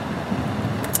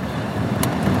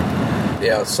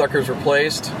 Yeah, sucker's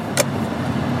replaced,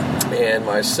 and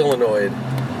my solenoid,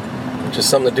 which is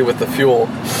something to do with the fuel,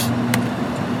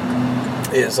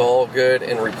 is all good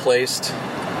and replaced.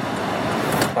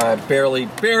 I barely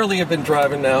have been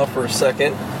driving now for a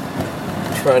second,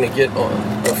 trying to get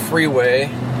on the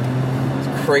freeway.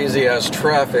 Crazy ass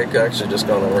traffic actually just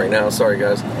going on right now, sorry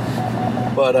guys,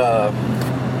 but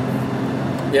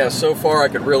yeah, so far I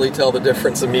could really tell the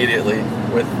difference immediately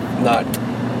with not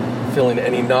feeling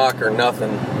any knock or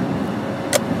nothing,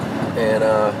 and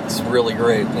it's really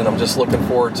great, and I'm just looking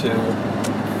forward to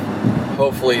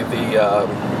hopefully the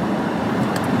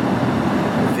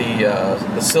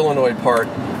solenoid part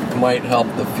might help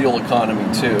the fuel economy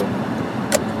too,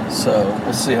 so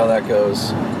we'll see how that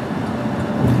goes.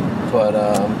 But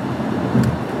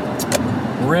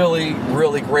really,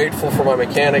 really grateful for my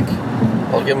mechanic.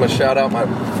 I'll give him a shout out. My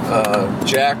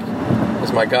Jack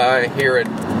is my guy here in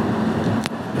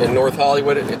North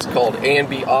Hollywood. It's called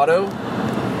A&B Auto.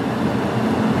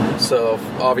 So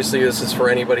obviously this is for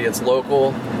anybody that's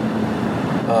local.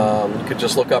 You could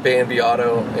just look up A&B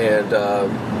Auto, and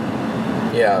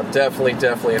yeah, definitely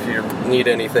if you need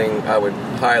anything, I would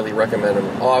highly recommend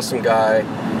him. Awesome guy.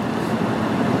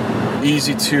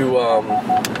 Easy to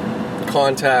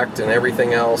contact and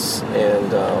everything else,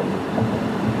 and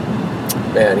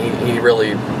man, he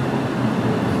really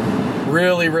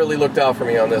looked out for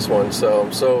me on this one, so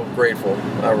I'm so grateful.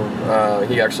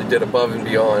 He actually did above and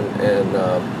beyond, and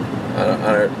I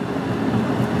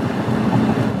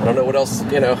don't know what else,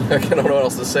 I don't know what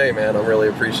else to say, man. I'm really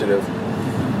appreciative.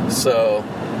 So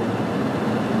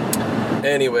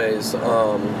anyways,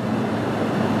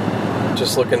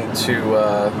 just looking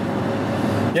to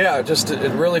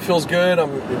it really feels good.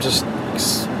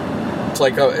 It's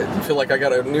like I feel like I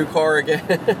got a new car again.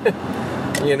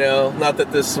 Not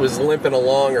that this was limping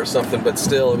along or something, but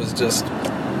still, it was just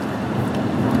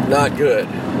not good,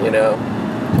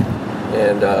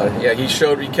 And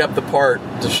he kept the part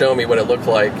to show me what it looked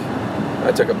like.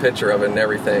 I took a picture of it and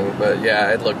everything, but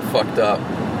yeah, it looked fucked up.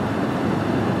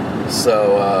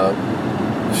 So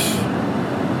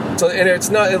and it's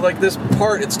not like this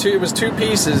part. It was 2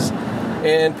 pieces.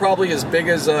 And probably as big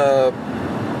as not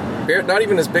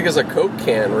even as big as a Coke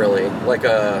can, really. Like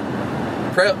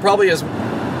probably as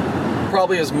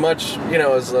much,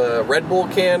 as a Red Bull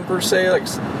can per se. Like,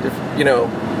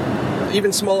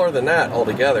 even smaller than that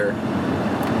altogether.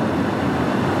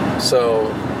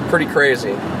 So pretty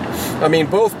crazy. I mean,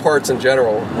 both parts in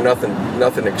general,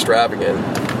 nothing extravagant.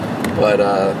 But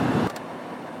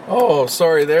oh,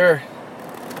 sorry there.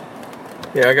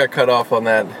 Yeah, I got cut off on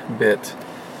that bit.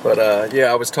 But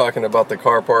I was talking about the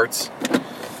car parts.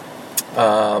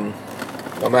 I'm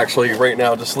actually right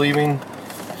now just leaving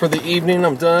for the evening.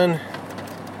 I'm done.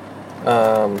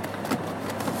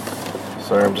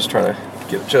 Sorry, I'm just trying to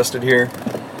get adjusted here.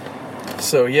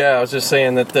 So yeah, I was just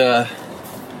saying that,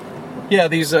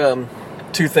 these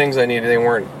two things I needed,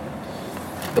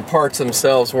 the parts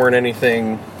themselves weren't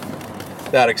anything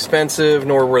that expensive,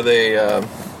 nor were they,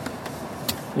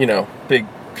 big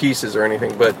pieces or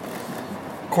anything. But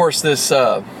of course, this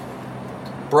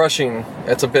brushing,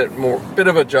 it's a bit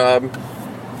of a job.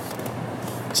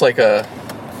 It's like I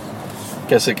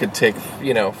guess it could take,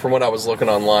 from what I was looking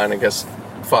online, I guess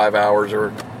 5 hours,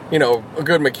 or a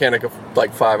good mechanic of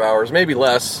like 5 hours, maybe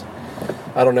less.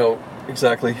 I don't know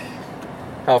exactly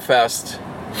how fast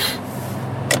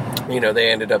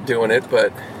they ended up doing it,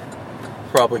 but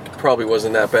probably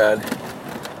wasn't that bad.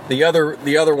 The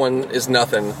other one is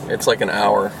nothing. It's like an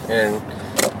hour, and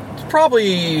it's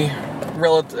probably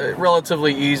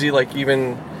relatively easy. Like,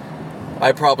 even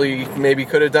I probably maybe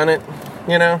could have done it,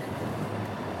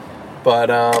 but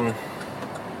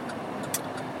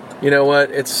you know what?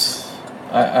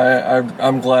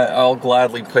 I'm glad. I'll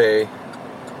gladly pay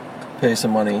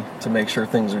some money to make sure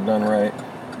things are done right,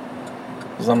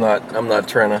 because I'm not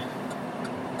trying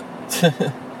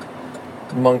to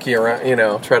monkey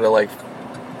around, try to like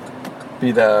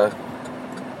be the,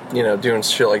 doing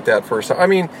shit like that first. I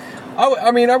mean,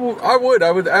 I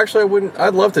would actually,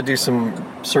 I'd love to do some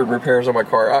certain repairs on my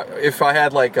car. If I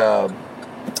had like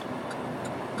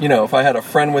if I had a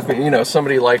friend with me,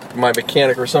 somebody like my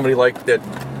mechanic or somebody like that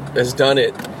has done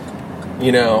it,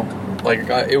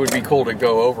 it would be cool to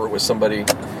go over with somebody,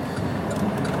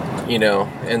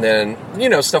 and then,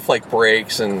 stuff like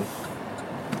brakes and,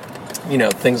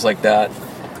 things like that.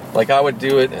 Like, I would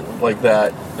do it like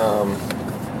that,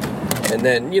 and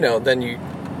then, then you'd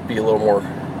be a little more,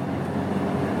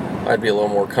 I'd be a little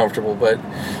more comfortable. But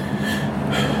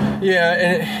yeah,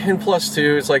 and plus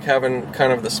too, it's like having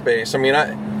kind of the space. I mean, I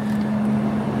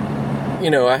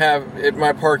have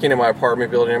my parking in my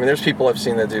apartment building. I mean, there's people I've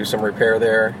seen that do some repair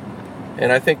there,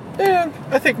 and I think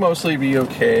mostly be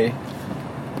okay.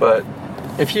 But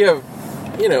if you have,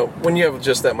 when you have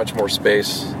just that much more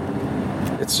space,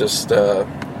 it's just, it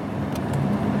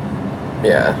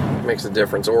makes a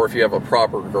difference. Or if you have a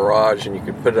proper garage and you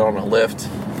can put it on a lift,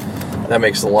 that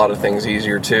makes a lot of things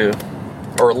easier too,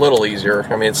 or a little easier.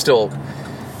 I mean, there's still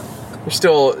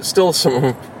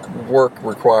some work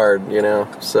required,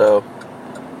 so.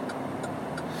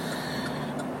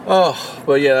 Oh,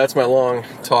 but yeah, that's my long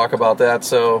talk about that.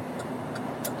 So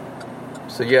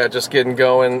yeah, just getting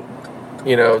going.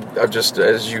 I've just,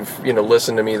 as you've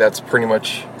listened to me, that's pretty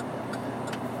much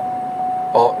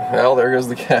all. Well, there goes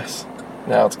the gas.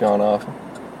 Now it's gone off.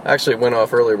 Actually, it went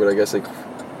off earlier, but I guess it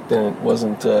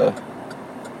wasn't.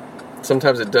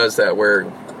 Sometimes it does that, where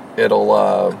it'll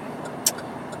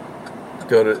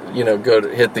go to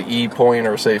hit the E point,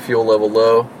 or say fuel level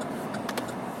low,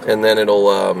 and then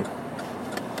it'll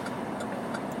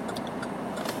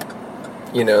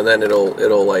then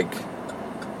it'll like,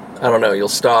 I don't know, you'll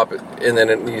stop it, and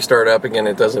then you start up again,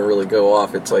 it doesn't really go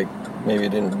off. It's like, maybe it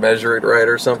didn't measure it right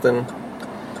or something.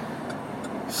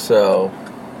 So,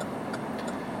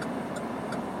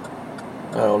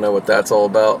 I don't know what that's all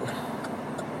about.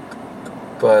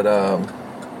 But,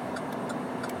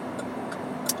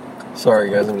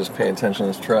 sorry guys, I'm just paying attention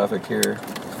to this traffic here.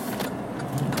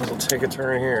 I'll take a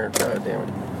turn here, god damn it.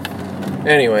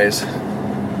 Anyways,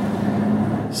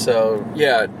 so,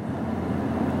 yeah.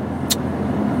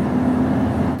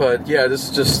 But, yeah, this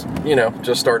is just,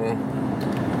 just starting.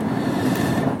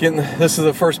 This is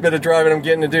the first bit of driving I'm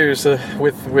getting to do, so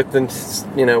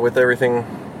with everything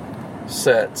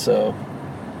set, so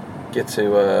get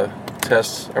to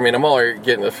test. I mean, I'm already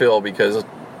getting the feel, because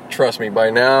trust me, by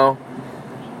now,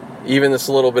 even this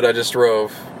little bit I just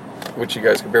drove, which you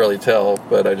guys could barely tell,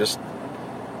 but I didn't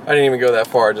even go that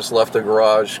far. I just left the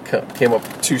garage, came up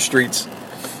 2 streets,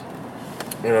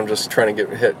 and I'm just trying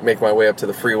to make my way up to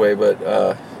the freeway.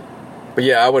 But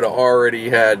yeah, I would have already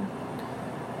had,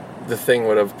 the thing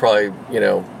would have probably,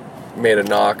 made a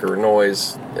knock or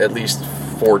noise at least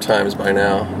 4 times by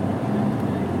now.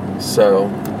 So,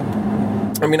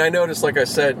 I mean, I noticed, like I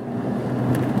said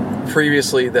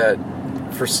previously, that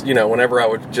for, whenever I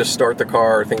would just start the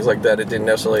car or things like that, it didn't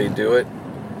necessarily do it.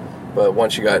 But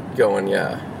once you got going,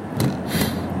 yeah.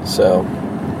 So,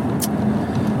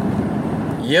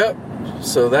 yep.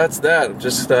 So that's that.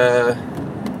 Just, now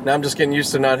I'm just getting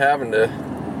used to not having to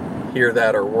hear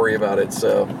that or worry about it.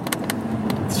 So,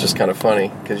 it's just kind of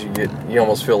funny, because you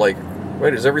almost feel like,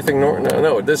 wait, is everything normal?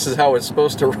 No, this is how it's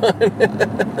supposed to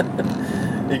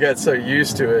run. You got so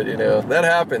used to it, that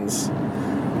happens.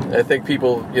 I think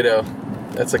people,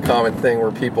 that's a common thing,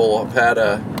 where people have had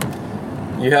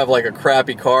you have like a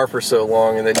crappy car for so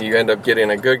long, and then you end up getting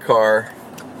a good car,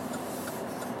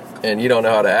 and you don't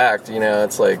know how to act.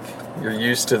 It's like you're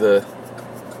used to the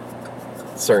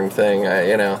certain thing.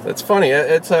 It's funny.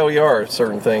 It's how we are.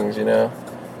 Certain things.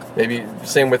 Maybe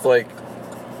same with like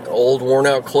old worn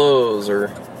out clothes,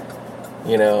 or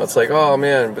it's like, oh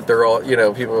man, but they're all,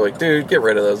 people are like, dude, get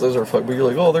rid of those are fuck, but you're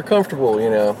like, oh, they're comfortable,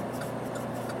 and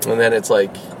then it's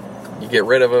like you get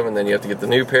rid of them, and then you have to get the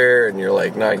new pair, and you're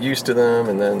like not used to them,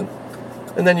 and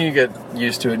then you get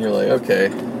used to it, and you're like, okay.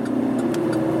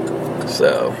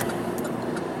 So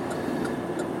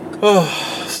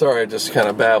sorry, just kind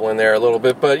of babbling there a little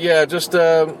bit, but yeah, just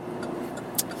had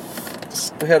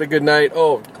a good night.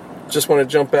 Just want to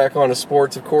jump back onto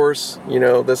sports, of course.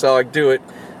 That's how I do it.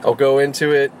 I'll go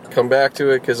into it, come back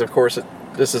to it, because of course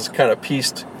this is kind of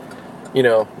pieced.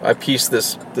 I piece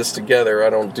this together. I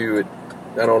don't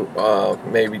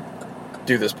maybe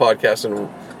do this podcast in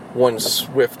one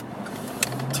swift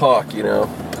talk.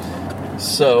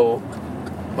 So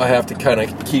I have to kind of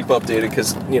keep updated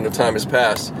because time has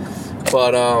passed.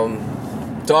 But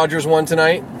Dodgers won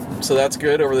tonight, so that's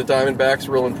good over the Diamondbacks.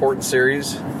 Real important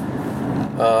series.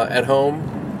 At home,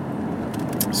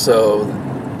 so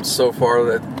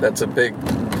far that's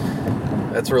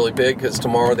really big, because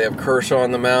tomorrow they have Kershaw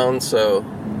on the mound. So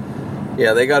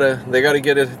yeah, they gotta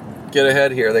get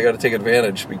ahead here. They gotta take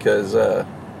advantage, because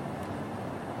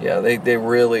they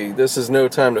really, this is no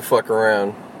time to fuck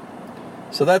around.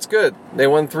 So that's good. They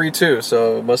won 3-2,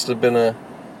 so it must have been a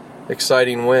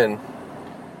exciting win,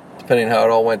 depending on how it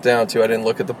all went down to. I didn't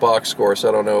look at the box score, so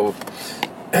I don't know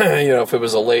if it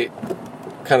was a late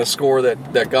kind of score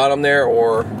that got them there,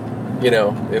 or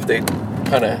if they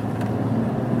kind of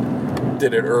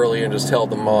did it early and just held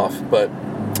them off. But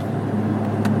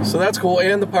so that's cool.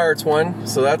 And the Pirates won,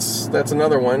 so that's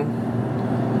another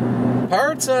one.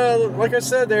 Pirates, like I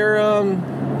said,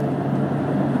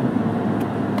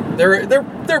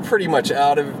 they're pretty much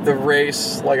out of the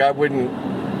race. Like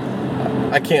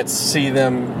I can't see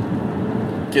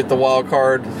them get the wild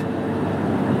card.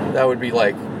 That would be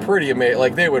like pretty amazing.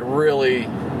 Like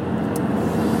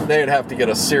they'd have to get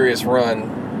a serious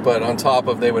run, but on top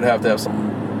of, they would have to have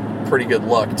some pretty good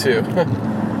luck too.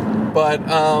 but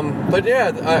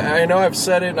yeah, I know I've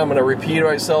said it, and I'm going to repeat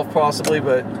myself possibly,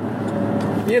 but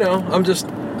I'm just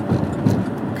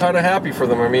kind of happy for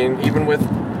them. I mean, even with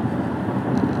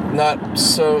not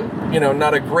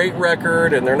a great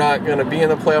record, and they're not going to be in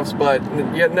the playoffs, but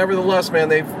yet nevertheless, man,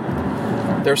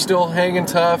 they're still hanging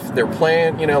tough. They're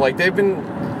playing, like they've been,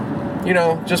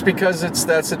 just because it's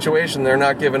that situation, they're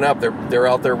not giving up. They're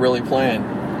out there really playing,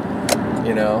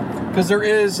 because there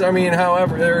is,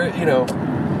 however, there,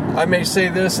 I may say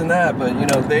this and that, but,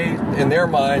 they, in their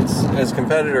minds as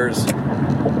competitors,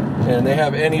 and they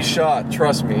have any shot,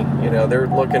 trust me, they're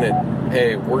looking at,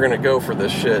 hey, we're going to go for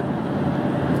this shit.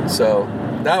 So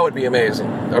that would be amazing.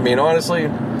 Honestly,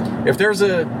 if there's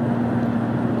like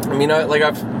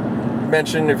I've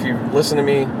mentioned, if you listen to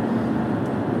me,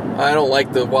 I don't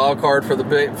like the wild card for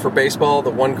baseball, the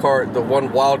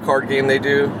one wild card game they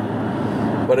do.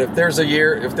 But if there's a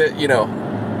year,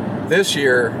 this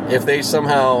year, if they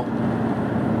somehow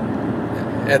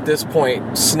at this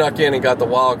point snuck in and got the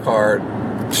wild card,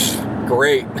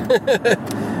 great.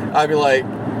 I'd be like,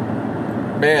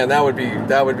 man, that would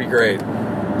be great.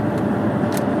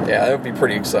 Yeah, that would be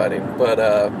pretty exciting. But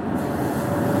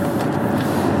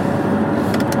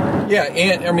yeah,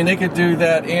 and they could do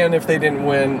that, and if they didn't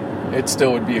win, it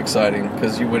still would be exciting,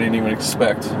 because you wouldn't even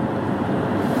expect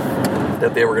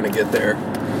that they were going to get there.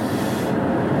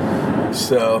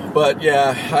 So, but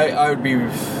yeah, that would be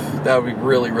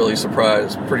really, really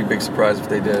pretty big surprise if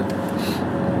they did.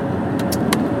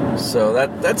 So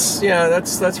that's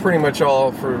pretty much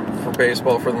all for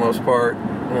baseball for the most part.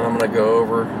 And I'm going to go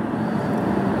over.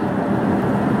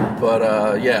 But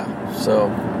yeah, so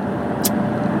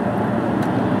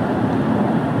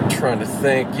trying to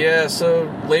think. Yeah, so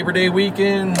Labor Day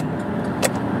weekend.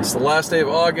 It's the last day of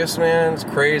August, man. It's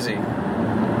crazy.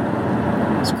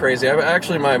 It's crazy.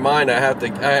 Actually, in my mind,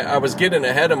 I was getting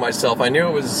ahead of myself. I knew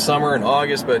it was summer in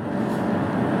August, but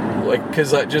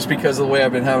just because of the way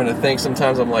I've been having to think,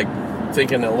 sometimes I'm like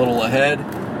thinking a little ahead,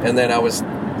 and then I was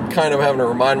kind of having to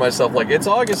remind myself, like, it's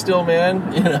August still,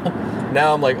 man.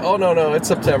 Now I'm like, oh no, it's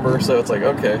September. So it's like,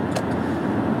 okay,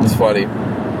 it's funny.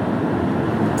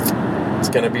 It's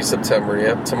gonna be September.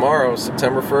 Yep, tomorrow,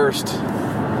 September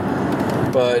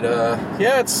 1st. But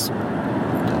yeah, it's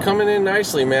coming in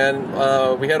nicely, man.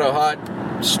 We had a hot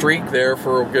streak there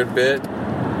for a good bit,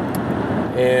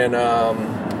 and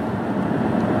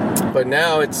but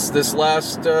now it's this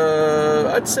last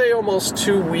I'd say almost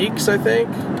 2 weeks, I think.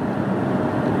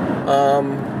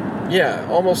 Yeah,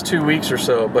 almost 2 weeks or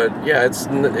so. But yeah,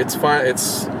 it's fine.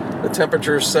 The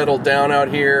temperature's settled down out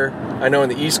here. I know in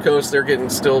the East Coast they're getting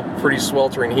still pretty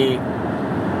sweltering heat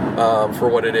for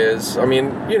what it is. I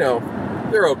mean,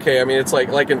 they're okay. I mean, it's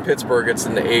like in Pittsburgh, it's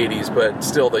in the 80s, but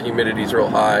still the humidity's real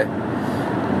high.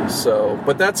 So,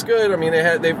 but that's good. I mean,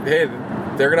 they're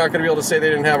not going to be able to say they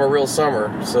didn't have a real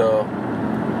summer. So,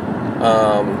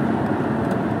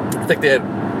 I think they had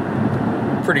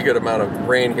a pretty good amount of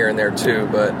rain here and there too,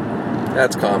 but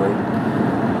that's common.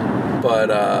 But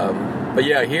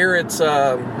yeah, here it's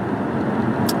I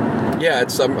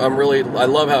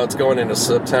love how it's going into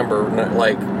September.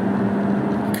 Like,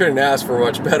 couldn't ask for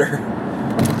much better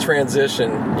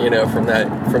transition, from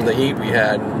the heat we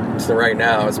had to right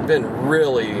now. It's been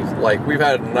really, like, we've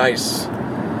had a nice,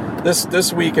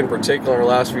 this week in particular, the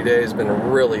last few days, been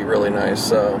really, really nice.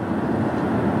 So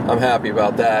I'm happy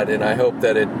about that, and I hope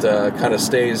that it kind of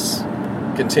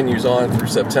continues on through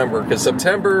September, because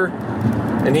September,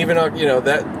 and even,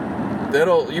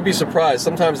 that'll, you'd be surprised,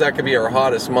 sometimes that could be our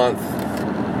hottest month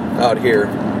out here.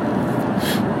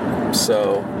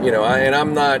 So,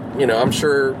 I'm not, I'm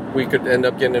sure we could end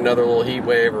up getting another little heat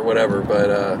wave or whatever,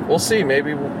 but we'll see.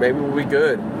 Maybe we'll be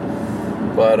good.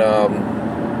 But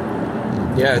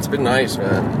yeah, it's been nice,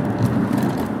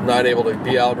 man. Not able to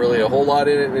be out really a whole lot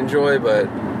in it and enjoy, but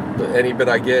any bit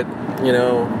I get,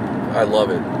 I love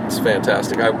it. It's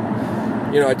fantastic. I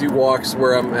do walks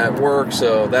where I'm at work,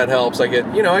 so that helps. I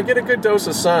get a good dose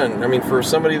of sun. I mean, for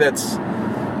somebody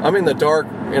I'm in the dark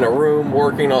in a room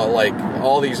working on like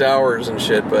all these hours and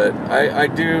shit, but I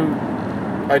do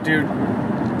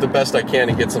the best I can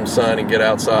to get some sun and get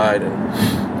outside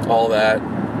and all that.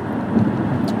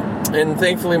 And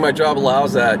thankfully my job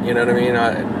allows that, you know what I mean?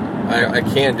 I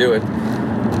can do it.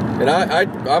 And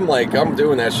I'm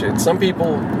doing that shit. Some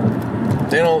people,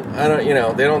 they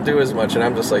don't do as much, and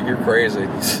I'm just like, you're crazy.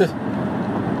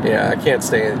 Yeah, I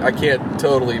can't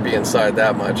totally be inside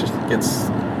that much. It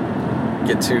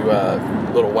get too a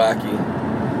little wacky.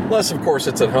 Unless, of course,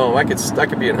 it's at home. I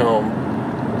could be at home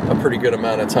a pretty good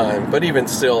amount of time, but even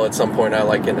still, at some point, I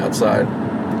like getting outside.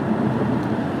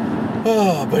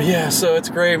 Oh, but yeah, so it's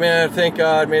great, man. Thank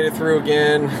God, made it through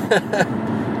again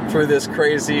through this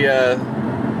crazy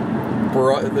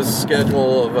this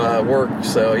schedule of work.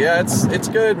 So yeah, it's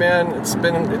good, man. It's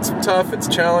tough, it's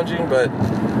challenging, but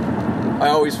I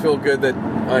always feel good that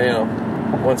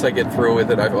once I get through with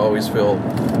it, I always feel,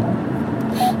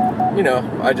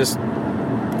 I just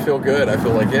feel good. I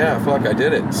feel like, yeah, fuck, I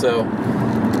did it. So,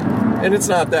 and it's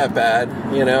not that bad,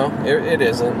 it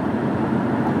isn't.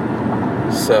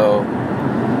 So,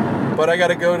 but I got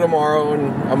to go tomorrow,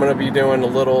 and I'm going to be doing a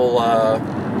little,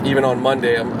 even on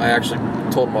Monday, I actually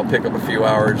told them I'll pick up a few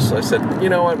hours. I said, you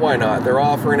know what, why not? They're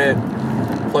offering it.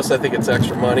 Plus, I think it's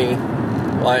extra money.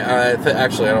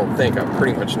 Actually, I don't think. I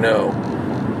pretty much know.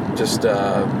 Just,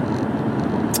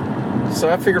 so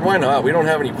I figured, why not? We don't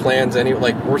have any plans. My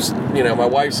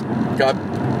wife's got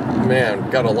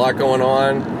a lot going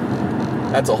on.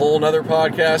 That's a whole nother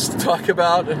podcast to talk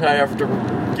about. I have to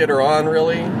get her on,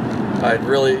 really.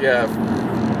 Yeah.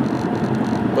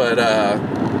 But,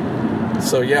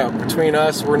 so yeah, between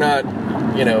us, we're not,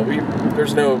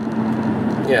 there's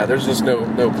just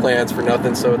no plans for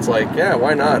nothing. So it's like, yeah,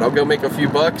 why not? I'll go make a few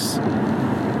bucks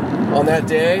on that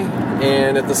day.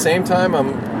 And at the same time,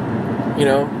 I'm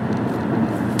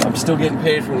still getting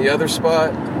paid from the other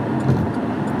spot.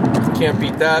 Can't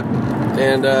beat that.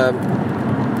 And,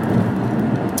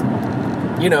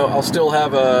 I'll still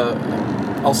have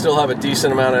a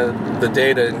decent amount of the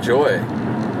day to enjoy,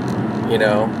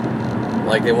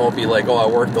 like it won't be like, oh, I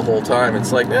worked the whole time.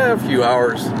 It's like, a few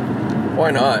hours. Why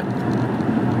not?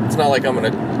 It's not like I'm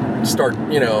going to start,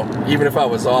 even if I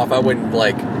was off, I wouldn't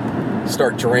like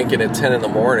start drinking at 10 in the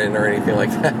morning or anything like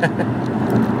that.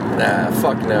 Nah,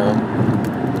 fuck no.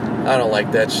 I don't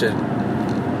like that shit.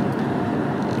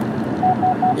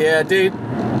 Yeah, day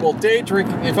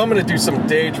drinking. If I'm going to do some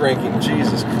day drinking,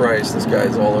 Jesus Christ, this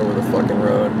guy's all over the fucking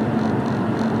road.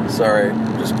 Sorry,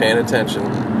 just paying attention.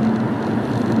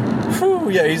 Whew,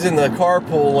 yeah, he's in the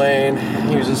carpool lane.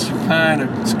 He was just kind of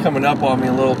coming up on me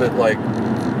a little bit, like,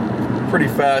 pretty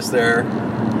fast there.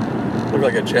 Looked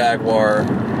like a Jaguar.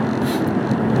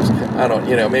 I don't,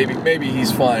 maybe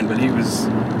he's fine, but he was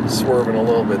swerving a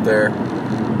little bit there.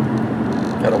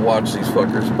 Gotta watch these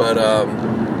fuckers. But,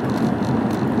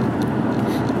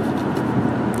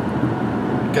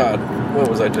 God, what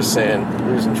was I just saying?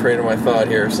 Losing train of my thought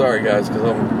here. Sorry, guys, because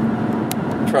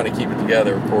I'm trying to keep it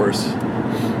together, of course.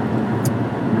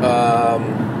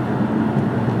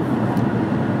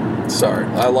 Sorry,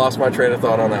 I lost my train of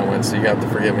thought on that one, so you have to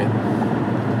forgive me.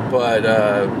 But,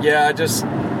 yeah,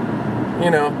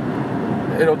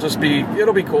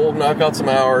 it'll be cool. Knock out some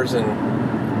hours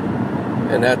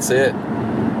and that's it.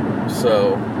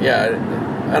 So yeah,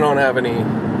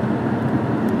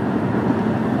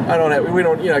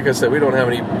 like I said, we don't have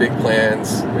any big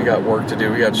plans. We got work to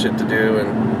do. We got shit to do,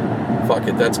 and fuck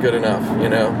it, that's good enough,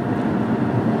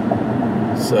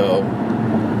 So,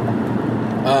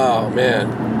 oh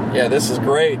man, yeah, this is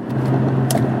great.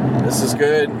 This is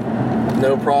good.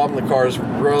 No problem. The car's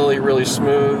really, really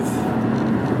smooth.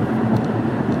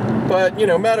 But,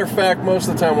 matter of fact, most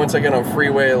of the time once I get on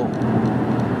freeway,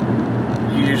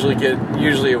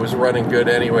 usually it was running good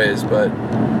anyways, but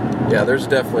yeah, there's a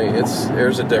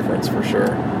difference for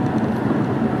sure.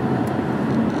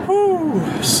 Whew.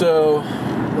 So,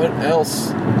 what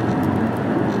else?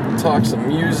 Talk some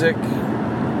music.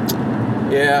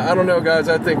 Yeah, I don't know, guys.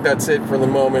 I think that's it for the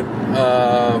moment.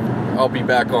 I'll be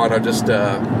back on. I just, you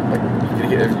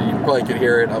probably could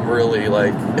hear it. I'm really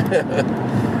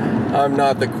I'm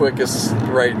not the quickest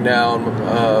right now.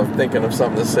 I'm thinking of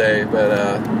something to say, but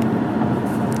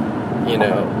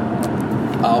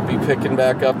I'll be picking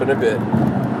back up in a bit.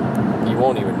 You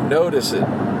won't even notice it.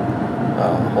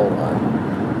 Hold on.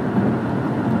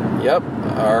 Yep.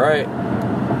 All right.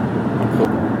 Cool.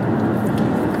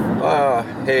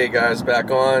 Hey guys,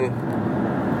 back on.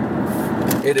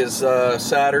 It is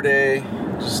Saturday.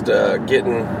 Just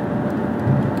getting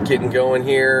going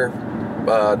here.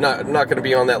 Not going to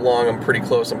be on that long. I'm pretty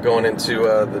close. I'm going into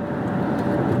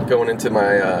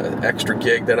my extra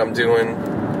gig that I'm doing.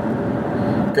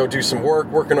 Go do some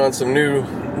working on some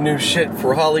new shit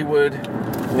for Hollywood,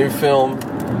 new film.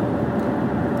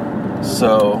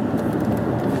 So,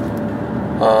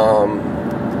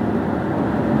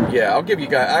 yeah, I'll give you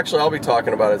guys. Actually, I'll be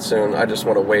talking about it soon. I just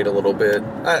want to wait a little bit.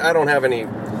 I don't have any.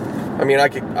 I mean, I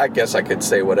guess I could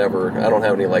say whatever. I don't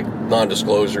have any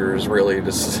non-disclosures really,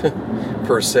 just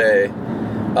per se.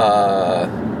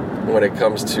 When it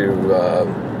comes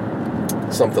to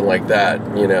something like that,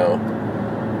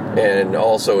 And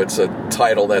also, it's a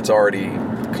title that's already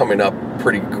coming up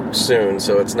pretty soon,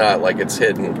 so it's not like it's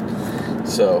hidden.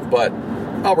 So, but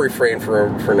I'll refrain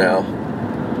for now.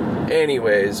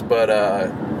 Anyways, but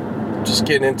just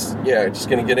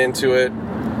gonna get into it.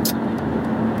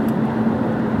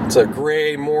 It's a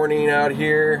gray morning out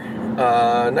here,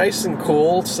 nice and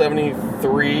cool,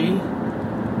 73.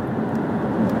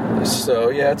 So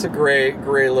yeah, it's a gray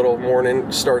little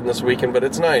morning starting this weekend, but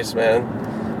it's nice, man.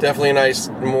 Definitely a nice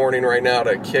morning right now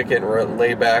to kick it and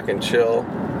lay back and chill.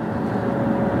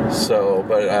 So,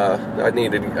 but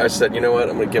I said, you know what,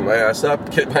 I'm going to get my ass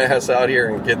out here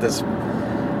and get this.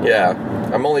 Yeah,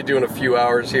 I'm only doing a few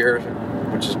hours here,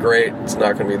 which is great. It's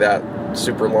not going to be that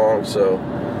super long, so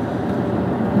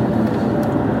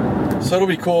it'll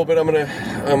be cool. But I'm gonna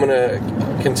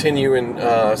continue and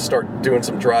start doing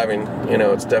some driving.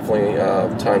 It's definitely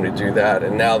time to do that.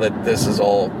 And now that this is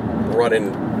all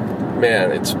running,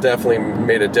 man, it's definitely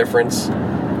made a difference.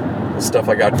 The stuff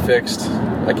I got fixed,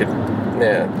 I could,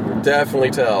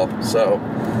 definitely tell. So,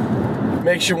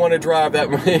 makes you want to drive that,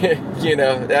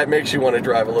 that makes you want to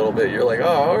drive a little bit. You're like, oh,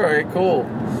 all right, cool.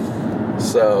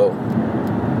 So,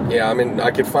 yeah,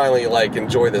 I could finally,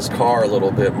 enjoy this car a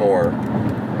little bit more.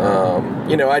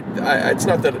 It's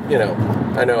not that,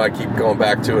 I know I keep going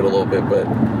back to it a little bit, but,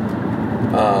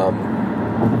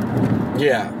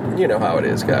 yeah, you know how it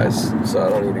is, guys, so I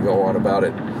don't need to go on about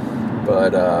it,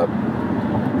 but,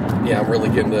 yeah, I'm really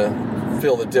getting to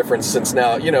feel the difference since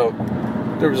now,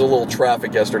 there was a little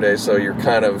traffic yesterday, so you're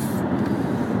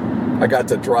I got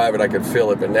to drive it, I could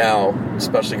feel it, but now,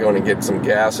 especially going and getting some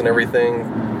gas and everything,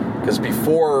 because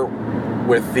before,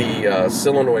 with the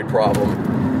solenoid problem,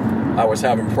 I was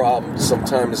having problems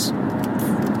sometimes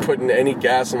putting any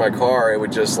gas in my car. It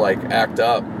would just act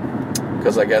up,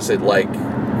 because I guess it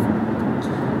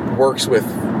works with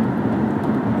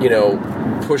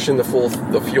pushing the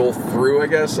fuel through, I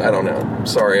guess. I don't know.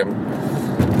 Sorry,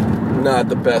 I'm not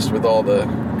the best with all the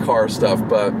car stuff,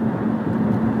 but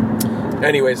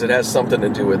anyways, it has something to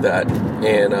do with that.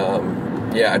 And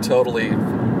yeah,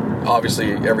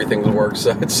 obviously everything works,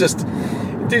 so it's just,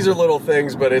 these are little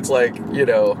things, but it's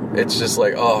it's just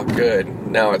oh, good,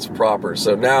 now it's proper.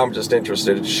 So now I'm just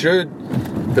interested. It should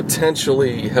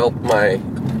potentially help my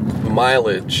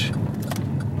mileage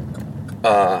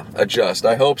adjust.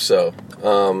 I hope so.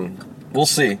 We'll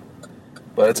see,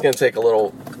 but it's going to take a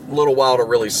little while to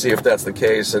really see if that's the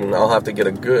case, and I'll have to get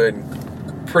a good,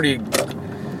 pretty,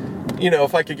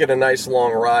 if I could get a nice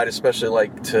long ride, especially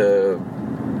to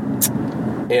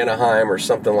Anaheim or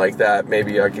something like that,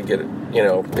 maybe I could get it,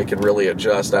 it could really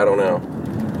adjust. I don't know,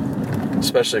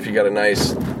 especially if you got a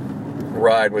nice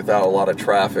ride without a lot of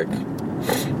traffic.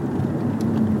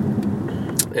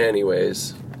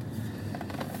 anyways,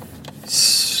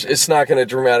 it's not going to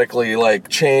dramatically like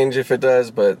change if it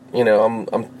does, but you know,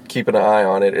 I'm keeping an eye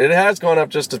on it. It has gone up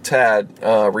just a tad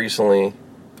recently,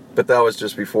 but that was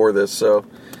just before this, so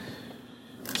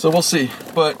we'll see.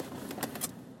 But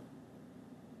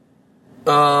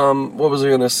what was I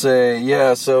going to say?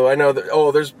 Yeah, so I know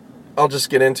that, I'll just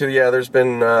get into it. Yeah, there's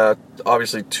been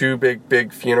obviously two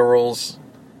big funerals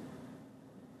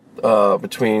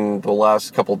between the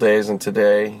last couple days and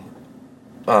today.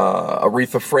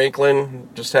 Aretha Franklin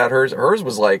just had hers. Hers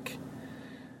was like,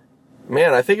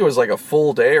 man, I think it was like a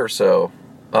full day or so.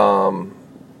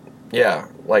 Yeah,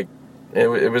 like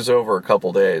it was over a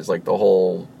couple days, like the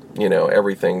whole, you know,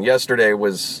 everything. Yesterday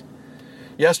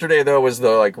though was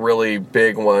the like really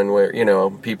big one where, you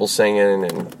know, people singing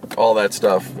and all that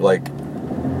stuff. Like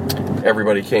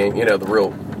everybody came, you know, the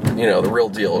real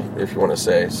deal, if you want to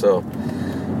say. So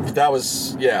that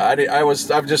was, yeah,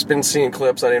 I've just been seeing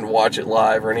clips. I didn't watch it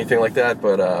live or anything like that,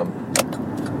 but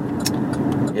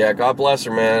yeah, God bless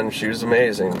her, man. She was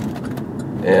amazing.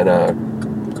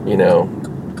 And you know,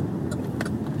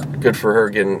 good for her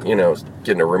getting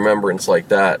a remembrance like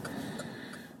that.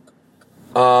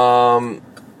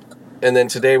 And then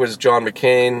today was John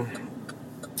McCain,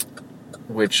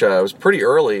 which was pretty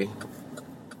early.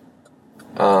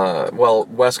 Well,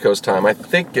 West Coast time. I'm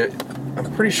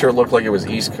pretty sure it looked like it was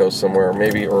East Coast somewhere,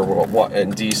 maybe, or what,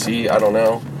 in DC, I don't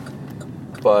know.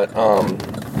 But,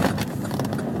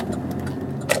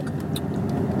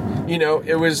 you know,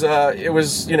 it was,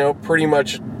 you know, pretty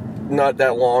much not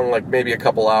that long, like maybe a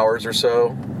couple hours or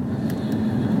so.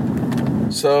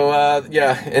 So,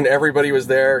 yeah, and everybody was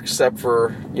there except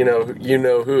for, you know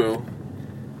who.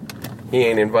 He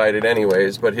ain't invited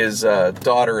anyways, but his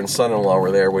daughter and son-in-law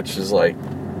were there, which is like,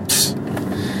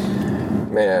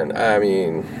 man, I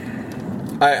mean,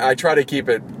 I try to keep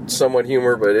it somewhat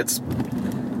humor, but it's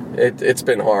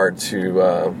been hard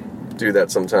to do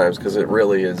that sometimes, because it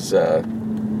really is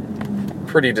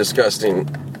pretty disgusting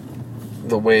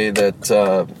the way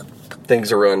that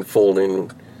things are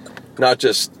unfolding, not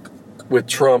just with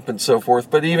Trump and so forth,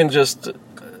 but even just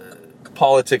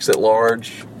politics at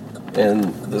large and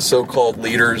the so-called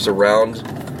leaders around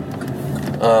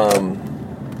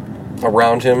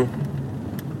him.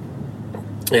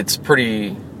 It's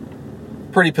pretty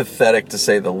pathetic, to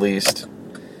say the least,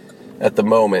 at the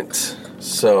moment.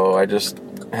 So I just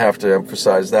have to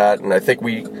emphasize that, and I think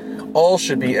we all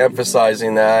should be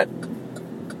emphasizing that,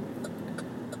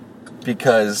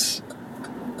 because,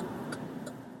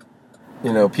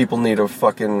 you know, people need to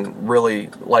fucking really,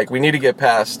 like, we need to get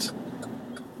past,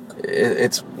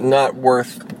 it's not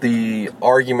worth the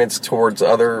arguments towards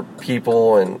other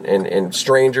people and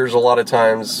strangers a lot of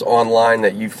times online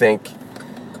that you think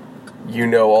you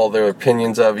know all their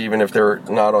opinions of, even if they're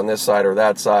not on this side or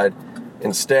that side.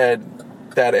 Instead,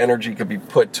 that energy could be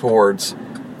put towards,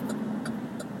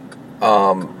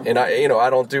 and I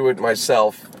don't do it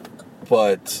myself,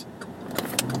 but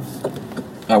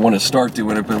I want to start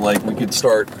doing it. But like, we could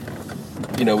start,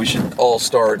 you know, we should all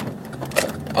start,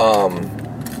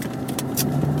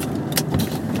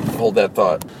 hold that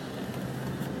thought.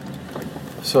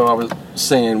 So I was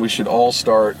saying we should all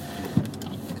start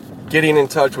getting in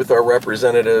touch with our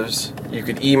representatives. You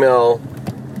could email,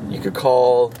 you could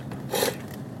call.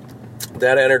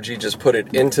 That energy, just put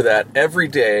it into that every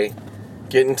day.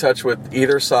 Get in touch with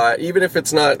either side, even if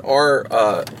it's not our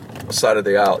side of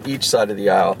the aisle, each side of the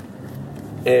aisle,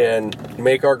 and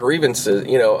make our grievances.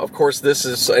 You know, of course, this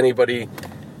is anybody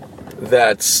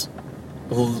that's,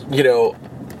 you know,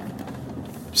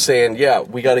 saying, yeah,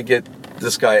 we got to get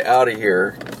this guy out of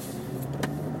here.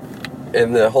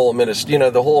 And the whole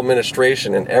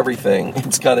administration and everything,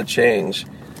 it's got to change.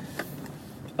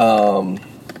 And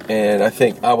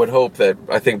I would hope that,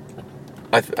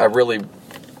 I really,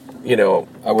 you know,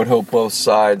 I would hope both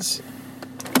sides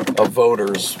of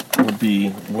voters would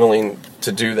be willing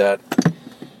to do that.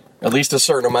 At least a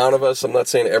certain amount of us. I'm not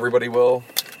saying everybody will,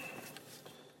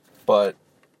 but,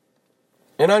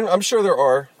 and I'm sure there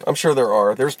are. I'm sure there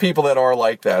are. There's people that are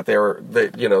like that.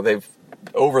 They've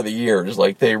over the years,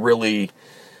 like, they really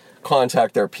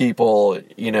contact their people,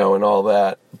 you know, and all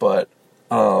that. But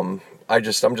I'm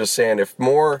just saying, if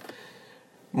more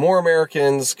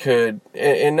Americans could,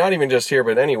 and not even just here,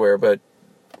 but anywhere, but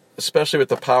especially with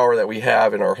the power that we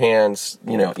have in our hands,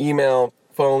 you know, email,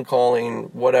 phone calling,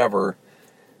 whatever,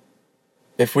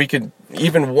 if we could,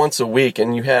 even once a week,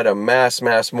 and you had a mass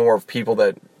more of people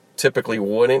that typically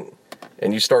wouldn't,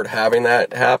 and you start having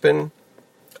that happen,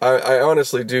 I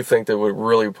honestly do think that would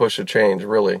really push a change,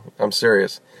 really. I'm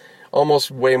serious.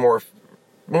 Almost way more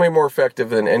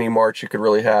effective than any march you could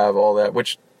really have, all that,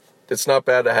 which it's not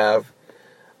bad to have.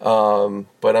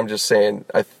 But I'm just saying,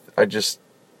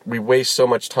 we waste so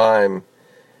much time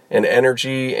and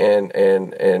energy and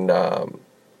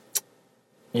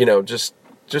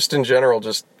just in general,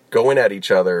 just going at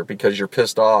each other because you're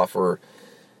pissed off, or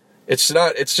it's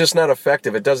just not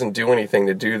effective. It doesn't do anything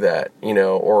to do that,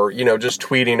 or, just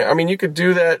tweeting. I mean, you could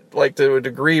do that like to a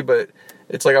degree, but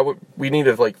it's like, we need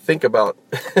to like think about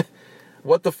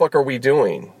what the fuck are we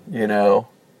doing?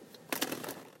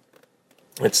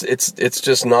 It's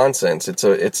just nonsense.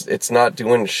 It's not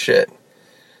doing shit.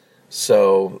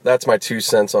 So that's my 2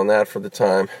 cents on that for the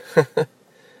time.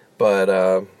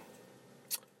 But,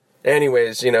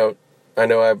 anyways, I know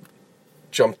I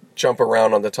jump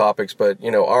around on the topics, but,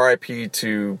 RIP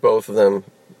to both of them.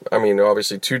 I mean,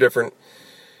 obviously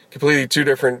completely two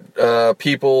different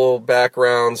people,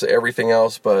 backgrounds, everything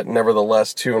else, but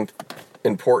nevertheless, two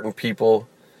important people.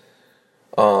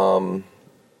 And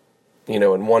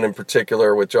one in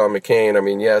particular with John McCain. I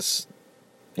mean, yes,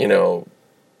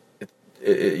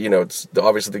 it's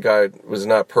obviously the guy was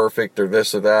not perfect or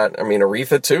this or that. I mean,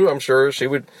 Aretha too, I'm sure she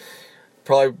would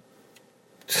probably,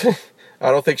 I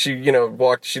don't think she didn't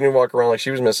walk around like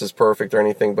she was Mrs. Perfect or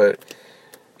anything, but,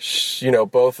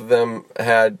 both of them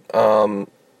had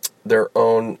their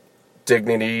own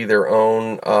dignity, their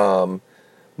own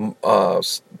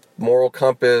moral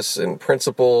compass and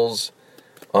principles,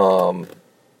 and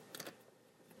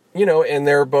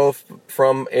they're both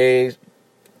from a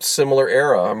similar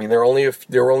era. I mean, they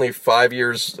were only 5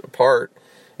 years apart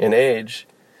in age,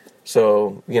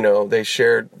 so they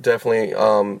shared definitely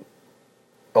a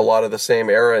lot of the same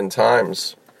era and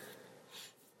times.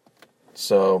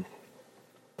 So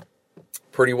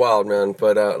pretty wild, man.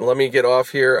 But let me get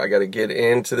off here. I got to get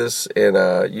into this, and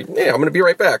I'm gonna be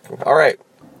right back. All right.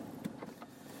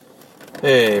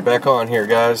 Hey, back on here,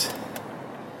 guys.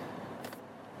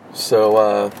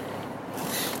 So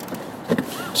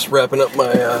just wrapping up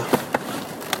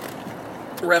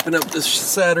this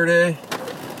Saturday.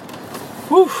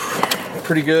 Whew,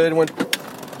 pretty good. Went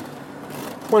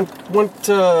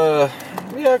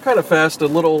kind of fast. It's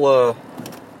a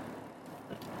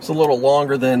little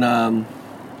longer than I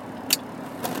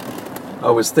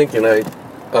was thinking. I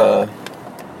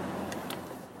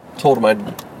told him I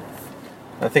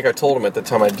think I told him at the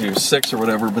time I'd do 6 or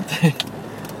whatever, but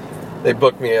they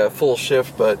booked me a full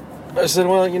shift. But I said,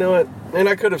 well, you know what? And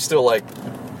I could have still left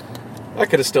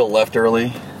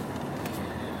early.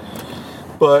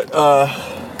 But,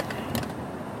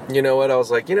 you know what? I was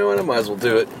like, you know what? I might as well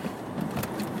do it.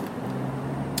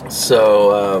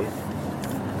 So,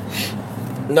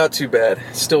 not too bad.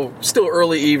 Still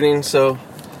early evening, so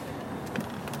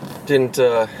didn't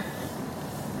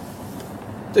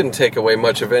take away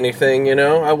much of anything,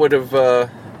 I wouldn't have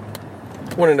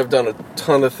done a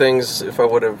ton of things if I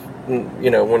would have,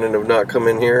 wouldn't have not come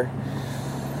in here.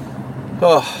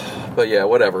 Oh, but yeah,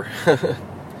 whatever.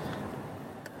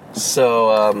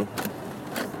 So,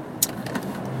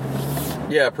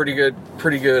 yeah, pretty good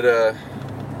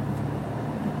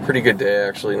day,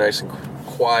 actually. Nice and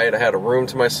quiet. I had a room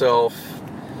to myself,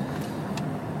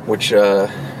 which,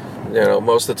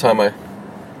 most of the time I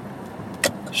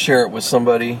share it with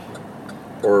somebody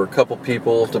or a couple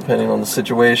people, depending on the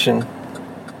situation.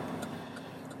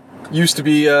 Used to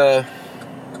be,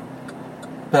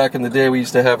 back in the day, we'd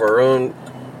have our own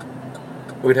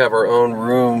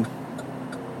room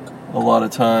a lot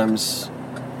of times.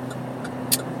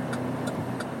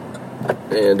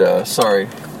 And, sorry,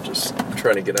 just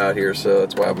trying to get out here, so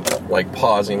that's why I'm, like,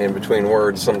 pausing in between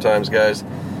words sometimes, guys.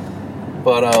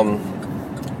 But,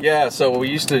 yeah, so we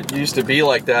used to be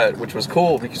like that, which was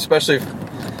cool, especially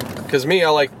because me,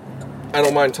 I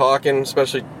don't mind talking,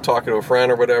 especially talking to a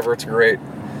friend or whatever. It's a great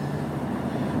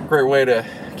way to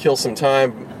kill some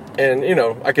time. And,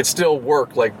 I could still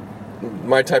work, like,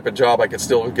 my type of job, I could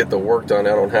still get the work done.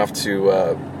 I don't have to,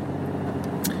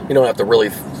 you don't have to really,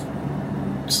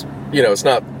 it's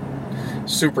not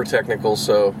super technical,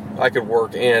 so I could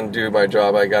work and do my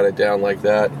job. I got it down like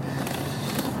that.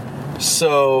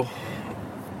 So,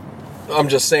 I'm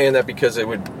just saying that because it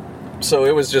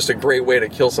was just a great way to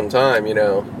kill some time,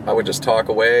 I would just talk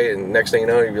away, and next thing you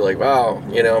know, you'd be like, wow,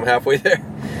 I'm halfway there.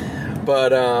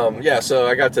 But, yeah, so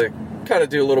I got to kind of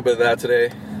do a little bit of that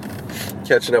today,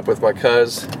 catching up with my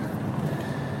cuz.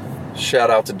 Shout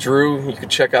out to Drew. You can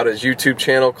check out his YouTube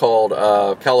channel called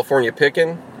California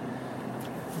Pickin'.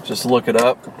 Just look it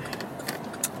up.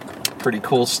 Pretty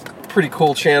cool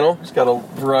channel. He's got a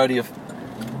variety of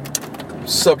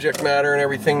subject matter and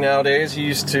everything nowadays. He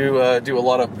used to do a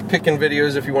lot of picking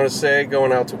videos, if you want to say,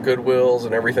 going out to Goodwills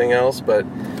and everything else, but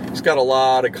he's got a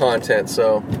lot of content,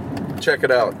 so check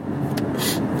it out.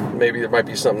 Maybe there might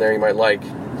be something there you might like.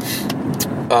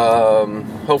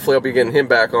 Hopefully I'll be getting him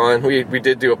back on. We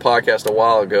did do a podcast a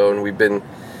while ago, and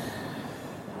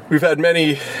we've had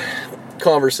many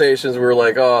conversations where we're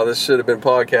like, oh, this should have been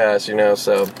podcast,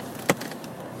 so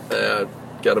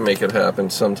got to make it happen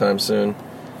sometime soon.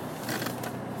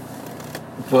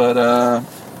 But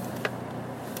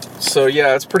so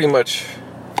yeah, it's pretty much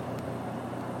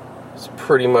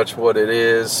what it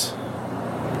is.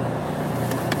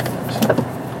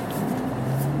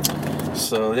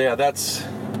 So yeah,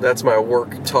 that's my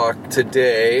work talk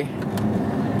today.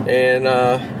 And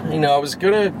I was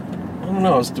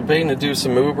debating to do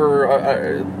some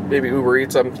Uber, maybe Uber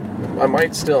Eats. I'm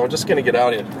just gonna get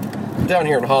down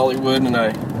here in Hollywood, and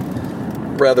I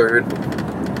rather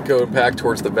go back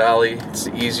towards the valley. It's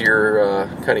easier,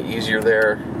 kind of easier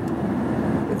there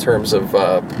in terms of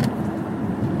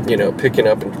picking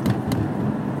up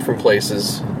from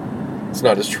places. It's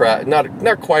not as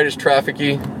not quite as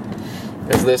trafficy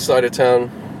as this side of town.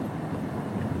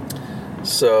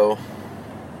 So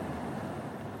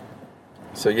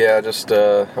yeah, just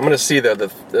I'm gonna see that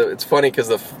it's funny because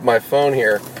my phone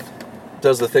here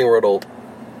does the thing where it'll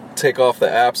take off the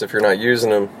apps if you're not using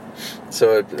them.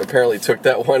 So it apparently took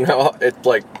that one out. It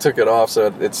took it off,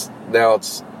 so it's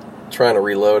trying to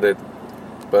reload it.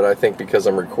 But I think because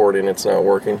I'm recording, it's not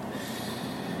working.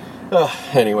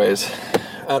 Anyways,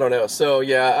 I don't know. So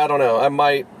yeah, I don't know. I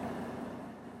might.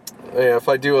 Yeah, if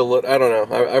I do a little, I don't know.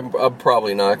 I'm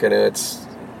probably not gonna. It's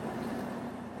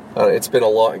been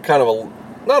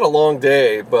not a long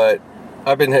day, but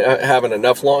I've been having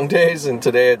enough long days, and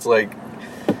today it's like,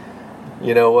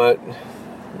 you know what?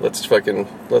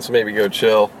 Let's maybe go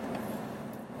chill.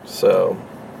 So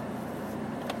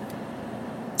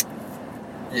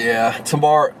yeah,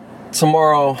 tomorrow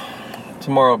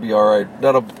will be all right.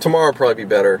 Tomorrow will probably be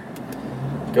better.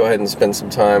 Go ahead and spend some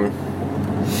time.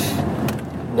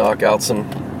 Knock out some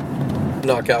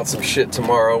shit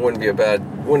tomorrow. Wouldn't be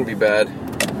bad.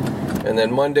 And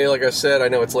then Monday, like I said, I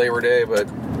know it's Labor Day, but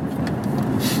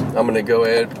I'm gonna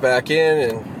go back in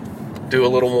and do a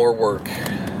little more work.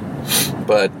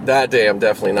 But that day, I'm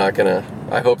definitely not gonna.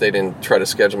 I hope they didn't try to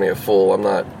schedule me a full.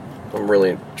 I'm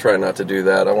really trying not to do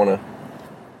that. I want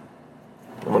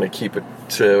to keep it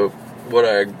to what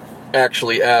I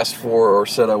actually asked for or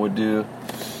said I would do.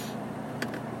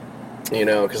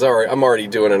 Because I'm already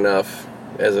doing enough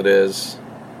as it is.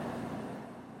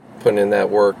 Putting in that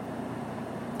work.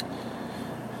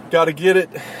 Got to get it.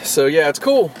 So yeah, it's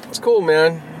cool. It's cool,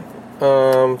 man.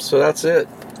 So that's it.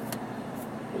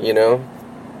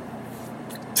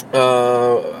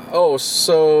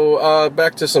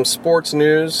 Back to some sports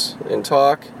news and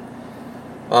talk.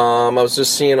 I was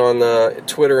just seeing on the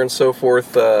Twitter and so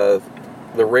forth, the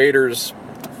Raiders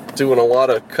doing a lot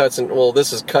of cuts, and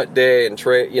this is cut day and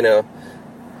trade.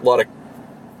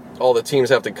 All the teams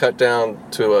have to cut down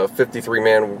to a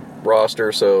 53-man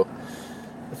roster, so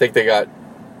I think they got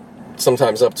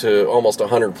sometimes up to almost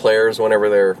 100 players whenever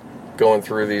they're going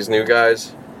through these new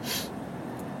guys.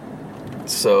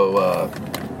 So a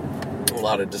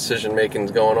lot of decision making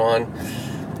going on.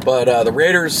 But the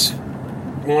Raiders,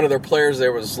 one of their players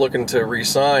there was looking to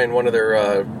re-sign one of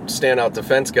their standout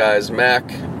defense guys,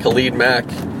 Khalid Mack.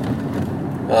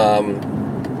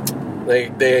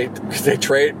 They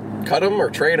cut him or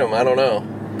trade him, I don't know.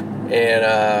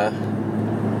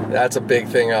 And that's a big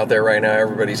thing out there right now.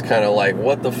 Everybody's kind of like,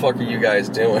 what the fuck are you guys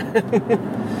doing?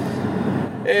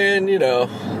 And,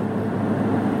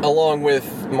 along with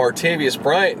Martavius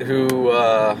Bryant, who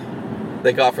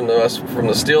they got from the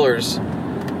Steelers,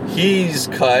 he's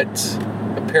cut.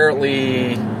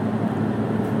 Apparently,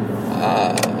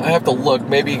 I have to look.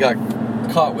 Maybe he got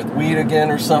caught with weed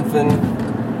again or something.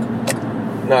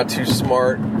 Not too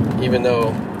smart, even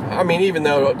though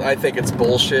I think it's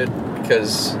bullshit,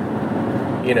 because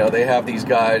they have these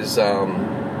guys, they'll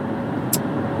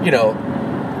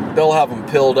have them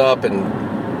pilled up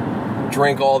and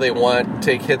drink all they want,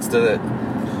 take hits to the,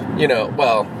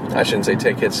 I shouldn't say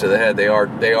take hits to the head. They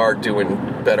are doing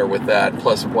better with that.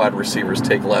 Plus, wide receivers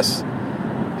take less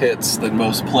hits than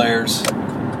most players.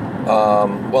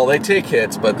 They take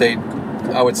hits, but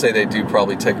I would say they do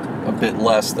probably take a bit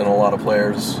less than a lot of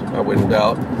players. I wouldn't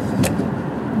doubt.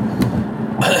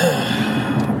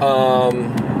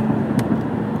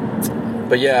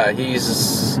 But yeah,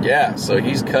 so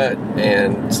he's cut,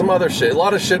 and some other shit, a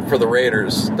lot of shit for the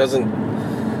Raiders.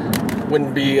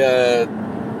 Wouldn't be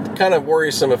kind of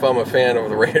worrisome if I'm a fan of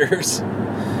the Raiders.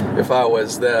 If I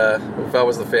was the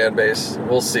fan base.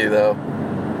 We'll see though.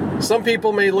 Some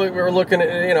people are looking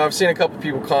at, I've seen a couple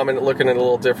people comment looking at it a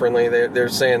little differently. They're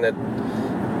saying that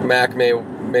Mac may it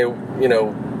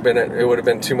would have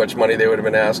been too much money they would have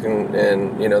been asking,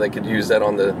 and they could use that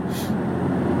on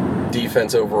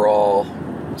defense overall,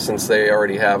 since they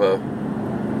already have a...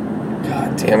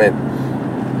 God damn it.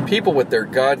 People with their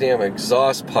goddamn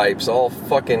exhaust pipes all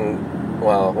fucking...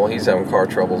 Well, he's having car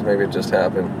troubles. Maybe it just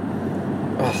happened.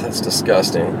 Oh, that's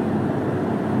disgusting.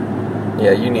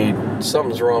 Yeah, you need...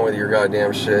 Something's wrong with your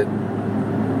goddamn shit.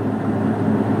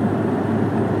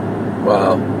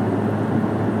 Wow.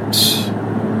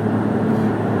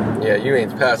 Yeah, you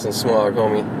ain't passing smog,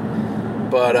 homie.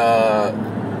 But,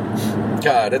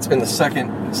 God, it's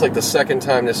the second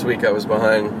time this week I was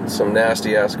behind some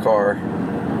nasty-ass car.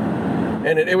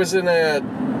 And it was in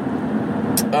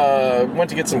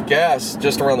went to get some gas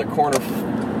just around the corner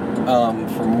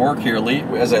from work here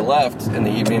as I left in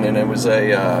the evening, and it was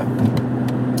a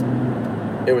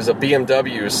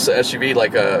BMW SUV,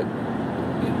 like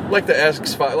the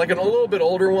X5, like a little bit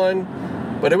older one,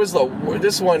 but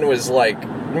this one was like,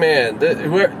 man,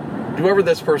 whoever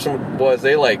this person was,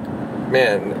 they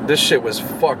man, this shit was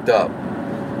fucked up.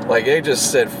 Like, they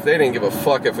just said they didn't give a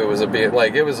fuck if it was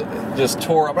it was just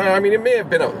tore up. I mean, it may have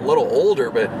been a little older,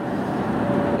 but,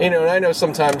 and I know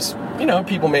sometimes,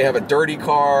 people may have a dirty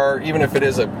car, even if it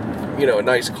is a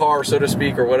nice car, so to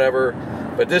speak, or whatever,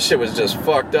 but this shit was just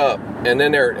fucked up. And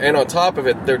then and on top of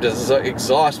it, their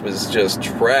exhaust was just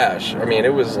trash. I mean,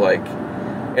 it was like,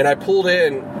 and I pulled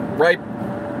in right,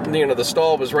 the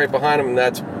stall was right behind him, and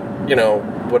that's,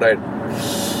 what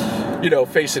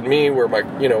facing me where my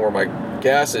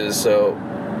gas is, so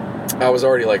I was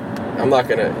already like, I'm not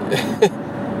gonna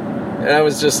and I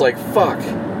was just like, fuck,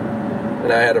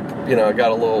 and I had I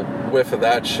got a little whiff of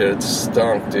that shit. It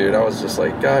stunk, dude. I was just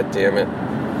like, god damn it,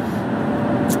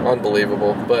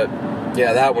 unbelievable. But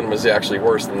yeah, that one was actually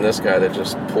worse than this guy that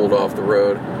just pulled off the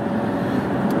road,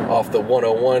 off the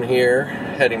 101 here,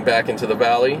 heading back into the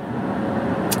valley.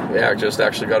 Yeah, I just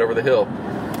actually got over the hill.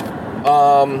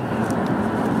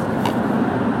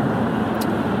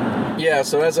 Yeah,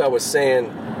 so as I was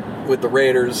saying, with the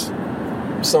Raiders,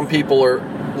 some people are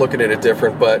looking at it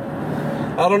different, but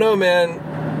I don't know, man.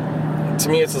 To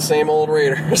me, it's the same old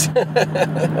Raiders.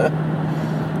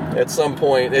 At some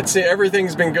point,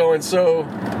 everything's been going so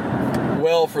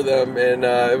well for them, and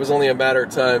it was only a matter of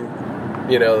time,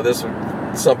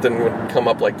 something would come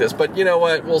up like this. But you know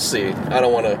what? We'll see. I'm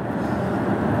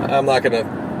not going to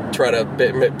try to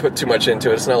put too much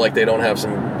into it. It's not like they don't have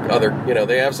some other,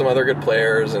 they have some other good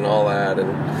players and all that,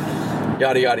 and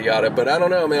yada, yada, yada. But I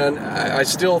don't know, man. I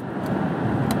still,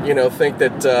 think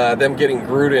that them getting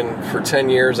Gruden for 10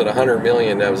 years at $100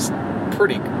 million, that was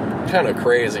pretty kind of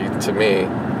crazy to me.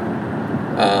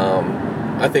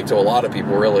 I think to a lot of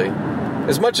people, really.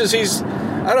 As much as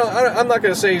I'm not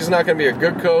going to say he's not going to be a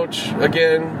good coach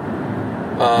again,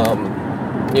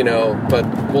 but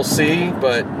we'll see.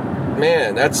 But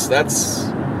man, that's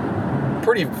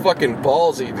pretty fucking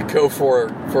ballsy to go for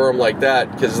him like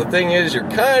that, because the thing is, you're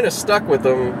kind of stuck with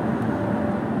him,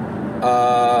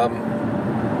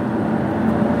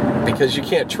 because you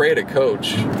can't trade a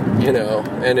coach,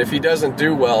 and if he doesn't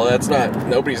do well,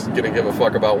 nobody's gonna give a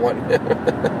fuck about one.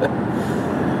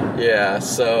 Yeah,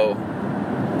 so,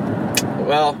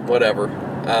 well, whatever.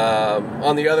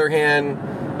 On the other hand,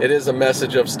 it is a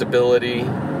message of stability,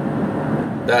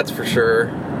 that's for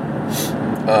sure.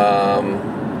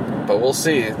 But we'll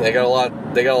see. They got a lot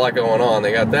going on.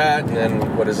 They got that, and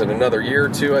then what is it? Another year or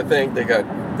two, I think.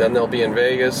 Then they'll be in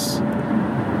Vegas.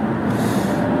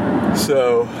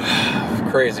 So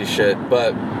crazy shit.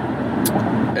 But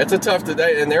it's a tough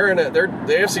today, and the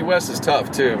AFC West is tough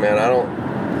too, man.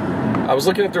 I was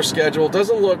looking at their schedule. It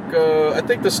doesn't look. I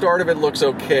think the start of it looks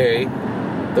okay.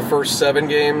 The first 7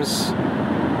 games.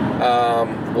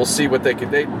 We'll see what they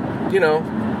could.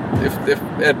 If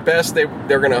at best they're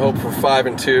going to hope for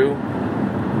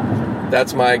 5-2,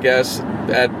 that's my guess.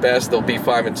 At best they'll be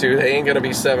 5-2. They ain't going to be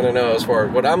 7-0 as far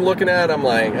as what I'm looking at. I'm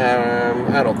like,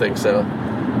 I don't think so.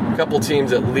 A couple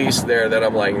teams at least there that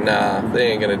I'm like, nah,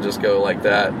 they ain't going to just go like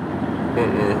that.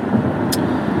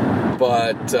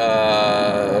 But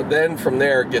then from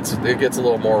there it gets a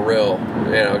little more real.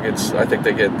 I think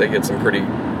they get some pretty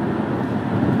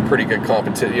good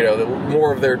competition.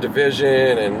 More of their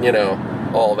division and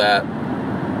all that,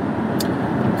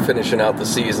 finishing out the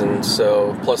season.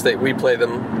 So plus we play the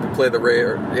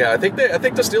Raiders. Yeah, I think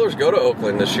the Steelers go to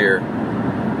Oakland this year,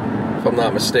 if I'm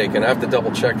not mistaken. I have to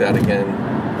double check that again.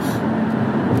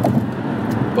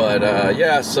 But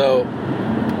yeah, so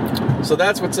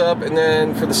that's what's up. And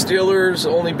then for the Steelers,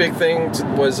 the only big thing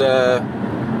was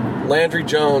Landry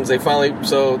Jones. They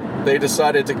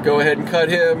decided to go ahead and cut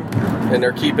him, and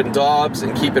they're keeping Dobbs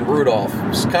and keeping Rudolph.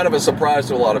 It's kind of a surprise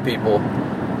to a lot of people.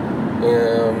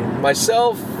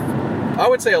 Myself, I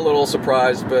would say a little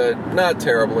surprised, but not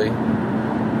terribly.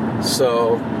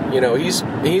 So,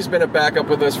 he's been a backup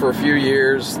with us for a few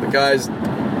years. The guy's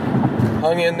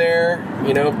hung in there,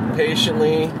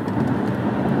 patiently,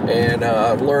 and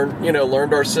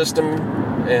learned our system,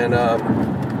 and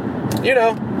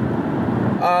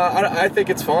I think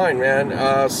it's fine, man.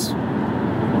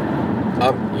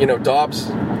 Dobbs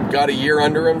got a year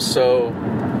under him, so,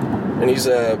 and he's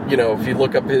if you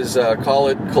look up his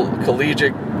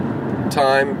collegiate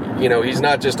time, he's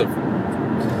not just a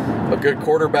good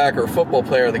quarterback or a football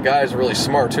player. The guy's really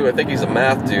smart too. I think he's a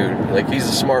math dude. Like, he's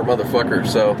a smart motherfucker.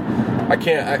 So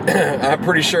I'm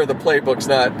pretty sure the playbook's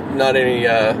not any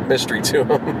mystery to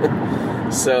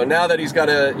him. So now that he's got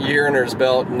a year under his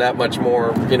belt and that much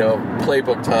more,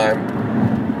 playbook time,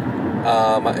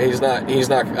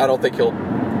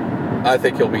 I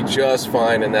think he'll be just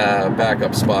fine in that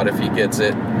backup spot if he gets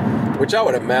it, which I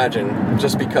would imagine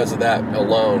just because of that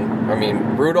alone. I mean,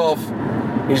 Rudolph,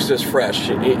 he's just fresh,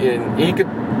 and he could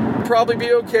probably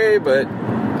be okay, but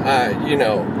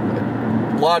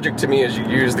logic to me is you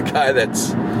use the guy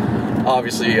that's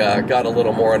obviously got a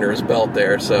little more under his belt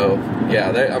there. So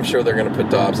yeah, I'm sure they're going to put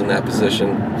Dobbs in that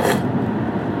position.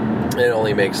 It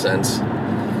only makes sense.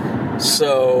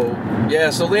 So yeah,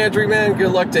 so Landry, man,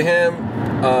 good luck to him.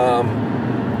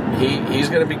 He's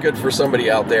going to be good for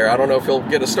somebody out there. I don't know if he'll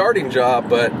get a starting job,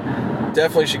 but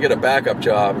definitely should get a backup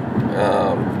job.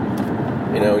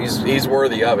 He's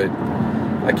worthy of it.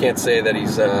 I can't say that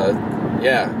he's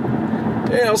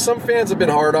some fans have been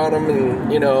hard on him,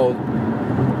 and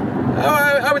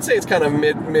I would say it's kind of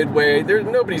midway.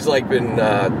 Nobody's like been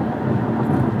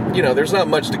there's not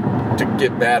much to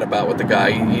get mad about with the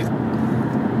guy. He's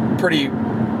pretty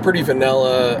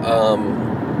vanilla.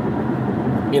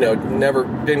 Never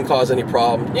didn't cause any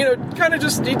problem. Kind of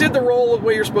just, he did the role the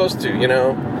way you're supposed to.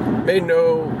 Made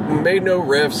no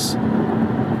riffs.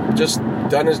 Just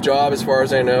done his job as far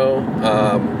as I know,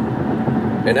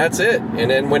 and that's it. And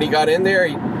then when he got in there,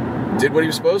 he did what he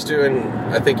was supposed to, and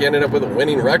I think he ended up with a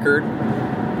winning record.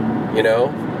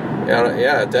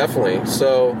 Yeah, definitely.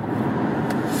 So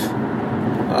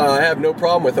I have no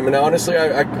problem with him, and honestly,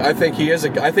 I think he's a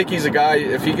guy.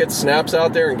 If he gets snaps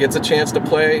out there and gets a chance to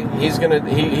play, he's gonna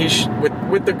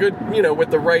with the good,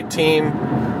 with the right team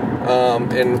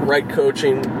and right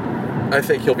coaching, I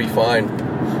think he'll be fine.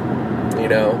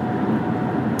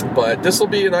 But this will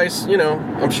be a nice,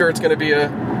 I'm sure it's going to be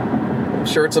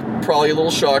probably a little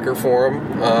shocker for him.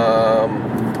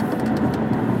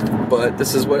 But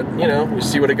this is what, you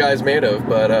see what a guy's made of.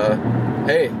 But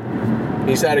hey,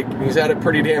 he's had it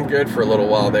pretty damn good for a little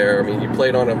while there. I mean, you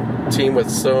played on a team with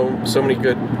so many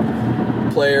good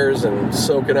players and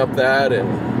soaking up that and,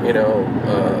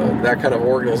 that kind of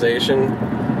organization.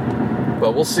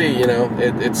 But we'll see,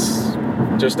 it's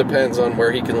just depends on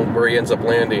where he ends up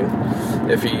landing,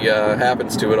 if he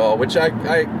happens to at all, which I'm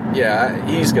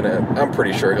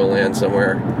pretty sure he'll land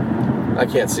somewhere. I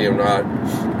can't see him not.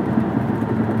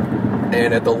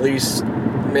 And at the least,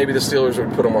 maybe the Steelers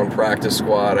would put him on practice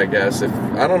squad, I guess.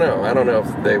 I don't know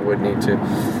if they would need to.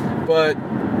 But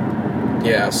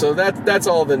yeah, so that's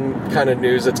all the kind of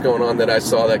news that's going on that I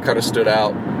saw that kind of stood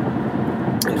out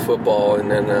in football.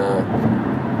 And then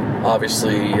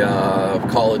obviously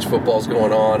college football's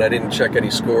going on. I didn't check any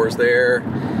scores there.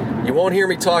 You won't hear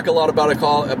me talk a lot about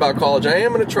college. I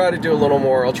am going to try to do a little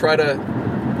more. I'll try to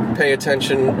pay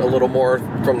attention a little more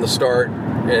from the start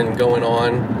and going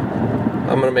on.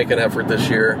 I'm going to make an effort this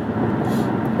year.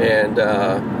 And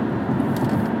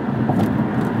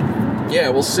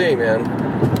we'll see, man.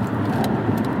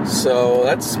 So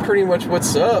that's pretty much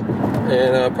what's up.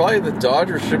 And probably the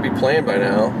Dodgers should be playing by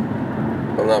now,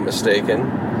 if I'm not mistaken.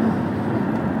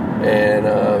 And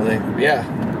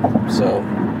so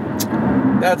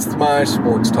that's my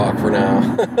sports talk for now.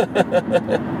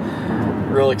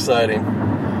 Real exciting.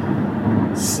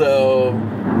 So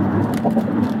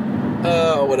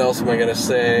what else am I gonna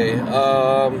say?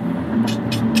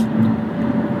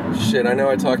 I know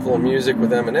I talked a little music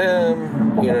with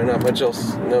Eminem. Not much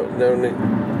else.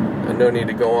 No need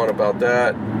to go on about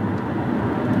that.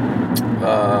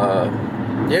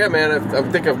 Yeah, man, I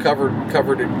think I've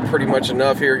covered it pretty much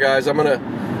enough here, guys. I'm gonna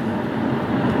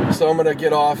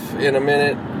get off in a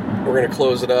minute. We're gonna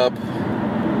close it up,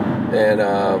 and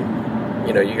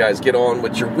you guys get on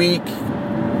with your week.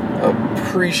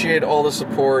 Appreciate all the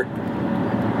support,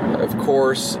 of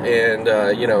course, and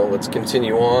let's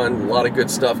continue on. A lot of good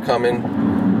stuff coming.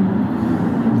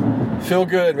 Feel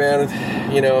good, man.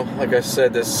 Like I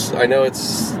said, I know I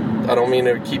don't mean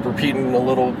to keep repeating a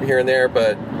little here and there,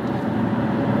 but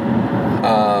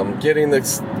getting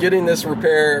this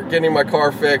repair, getting my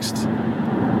car fixed,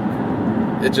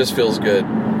 it just feels good.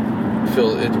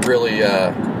 It really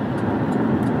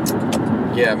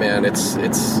yeah, man, it's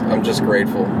I'm just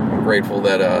grateful. I'm grateful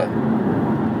that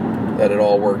that it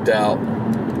all worked out,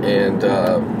 and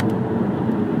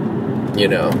you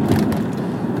know,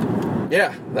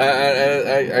 yeah,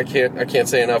 I can't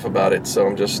say enough about it. So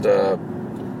I'm just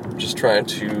trying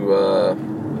to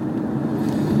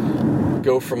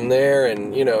go from there,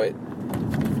 and you know,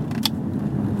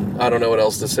 I don't know what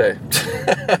else to say.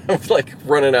 I'm like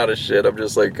running out of shit. I'm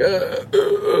just like,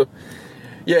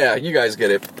 yeah, you guys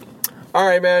get it. All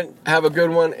right, man. Have a good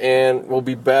one, and we'll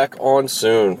be back on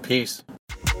soon. Peace.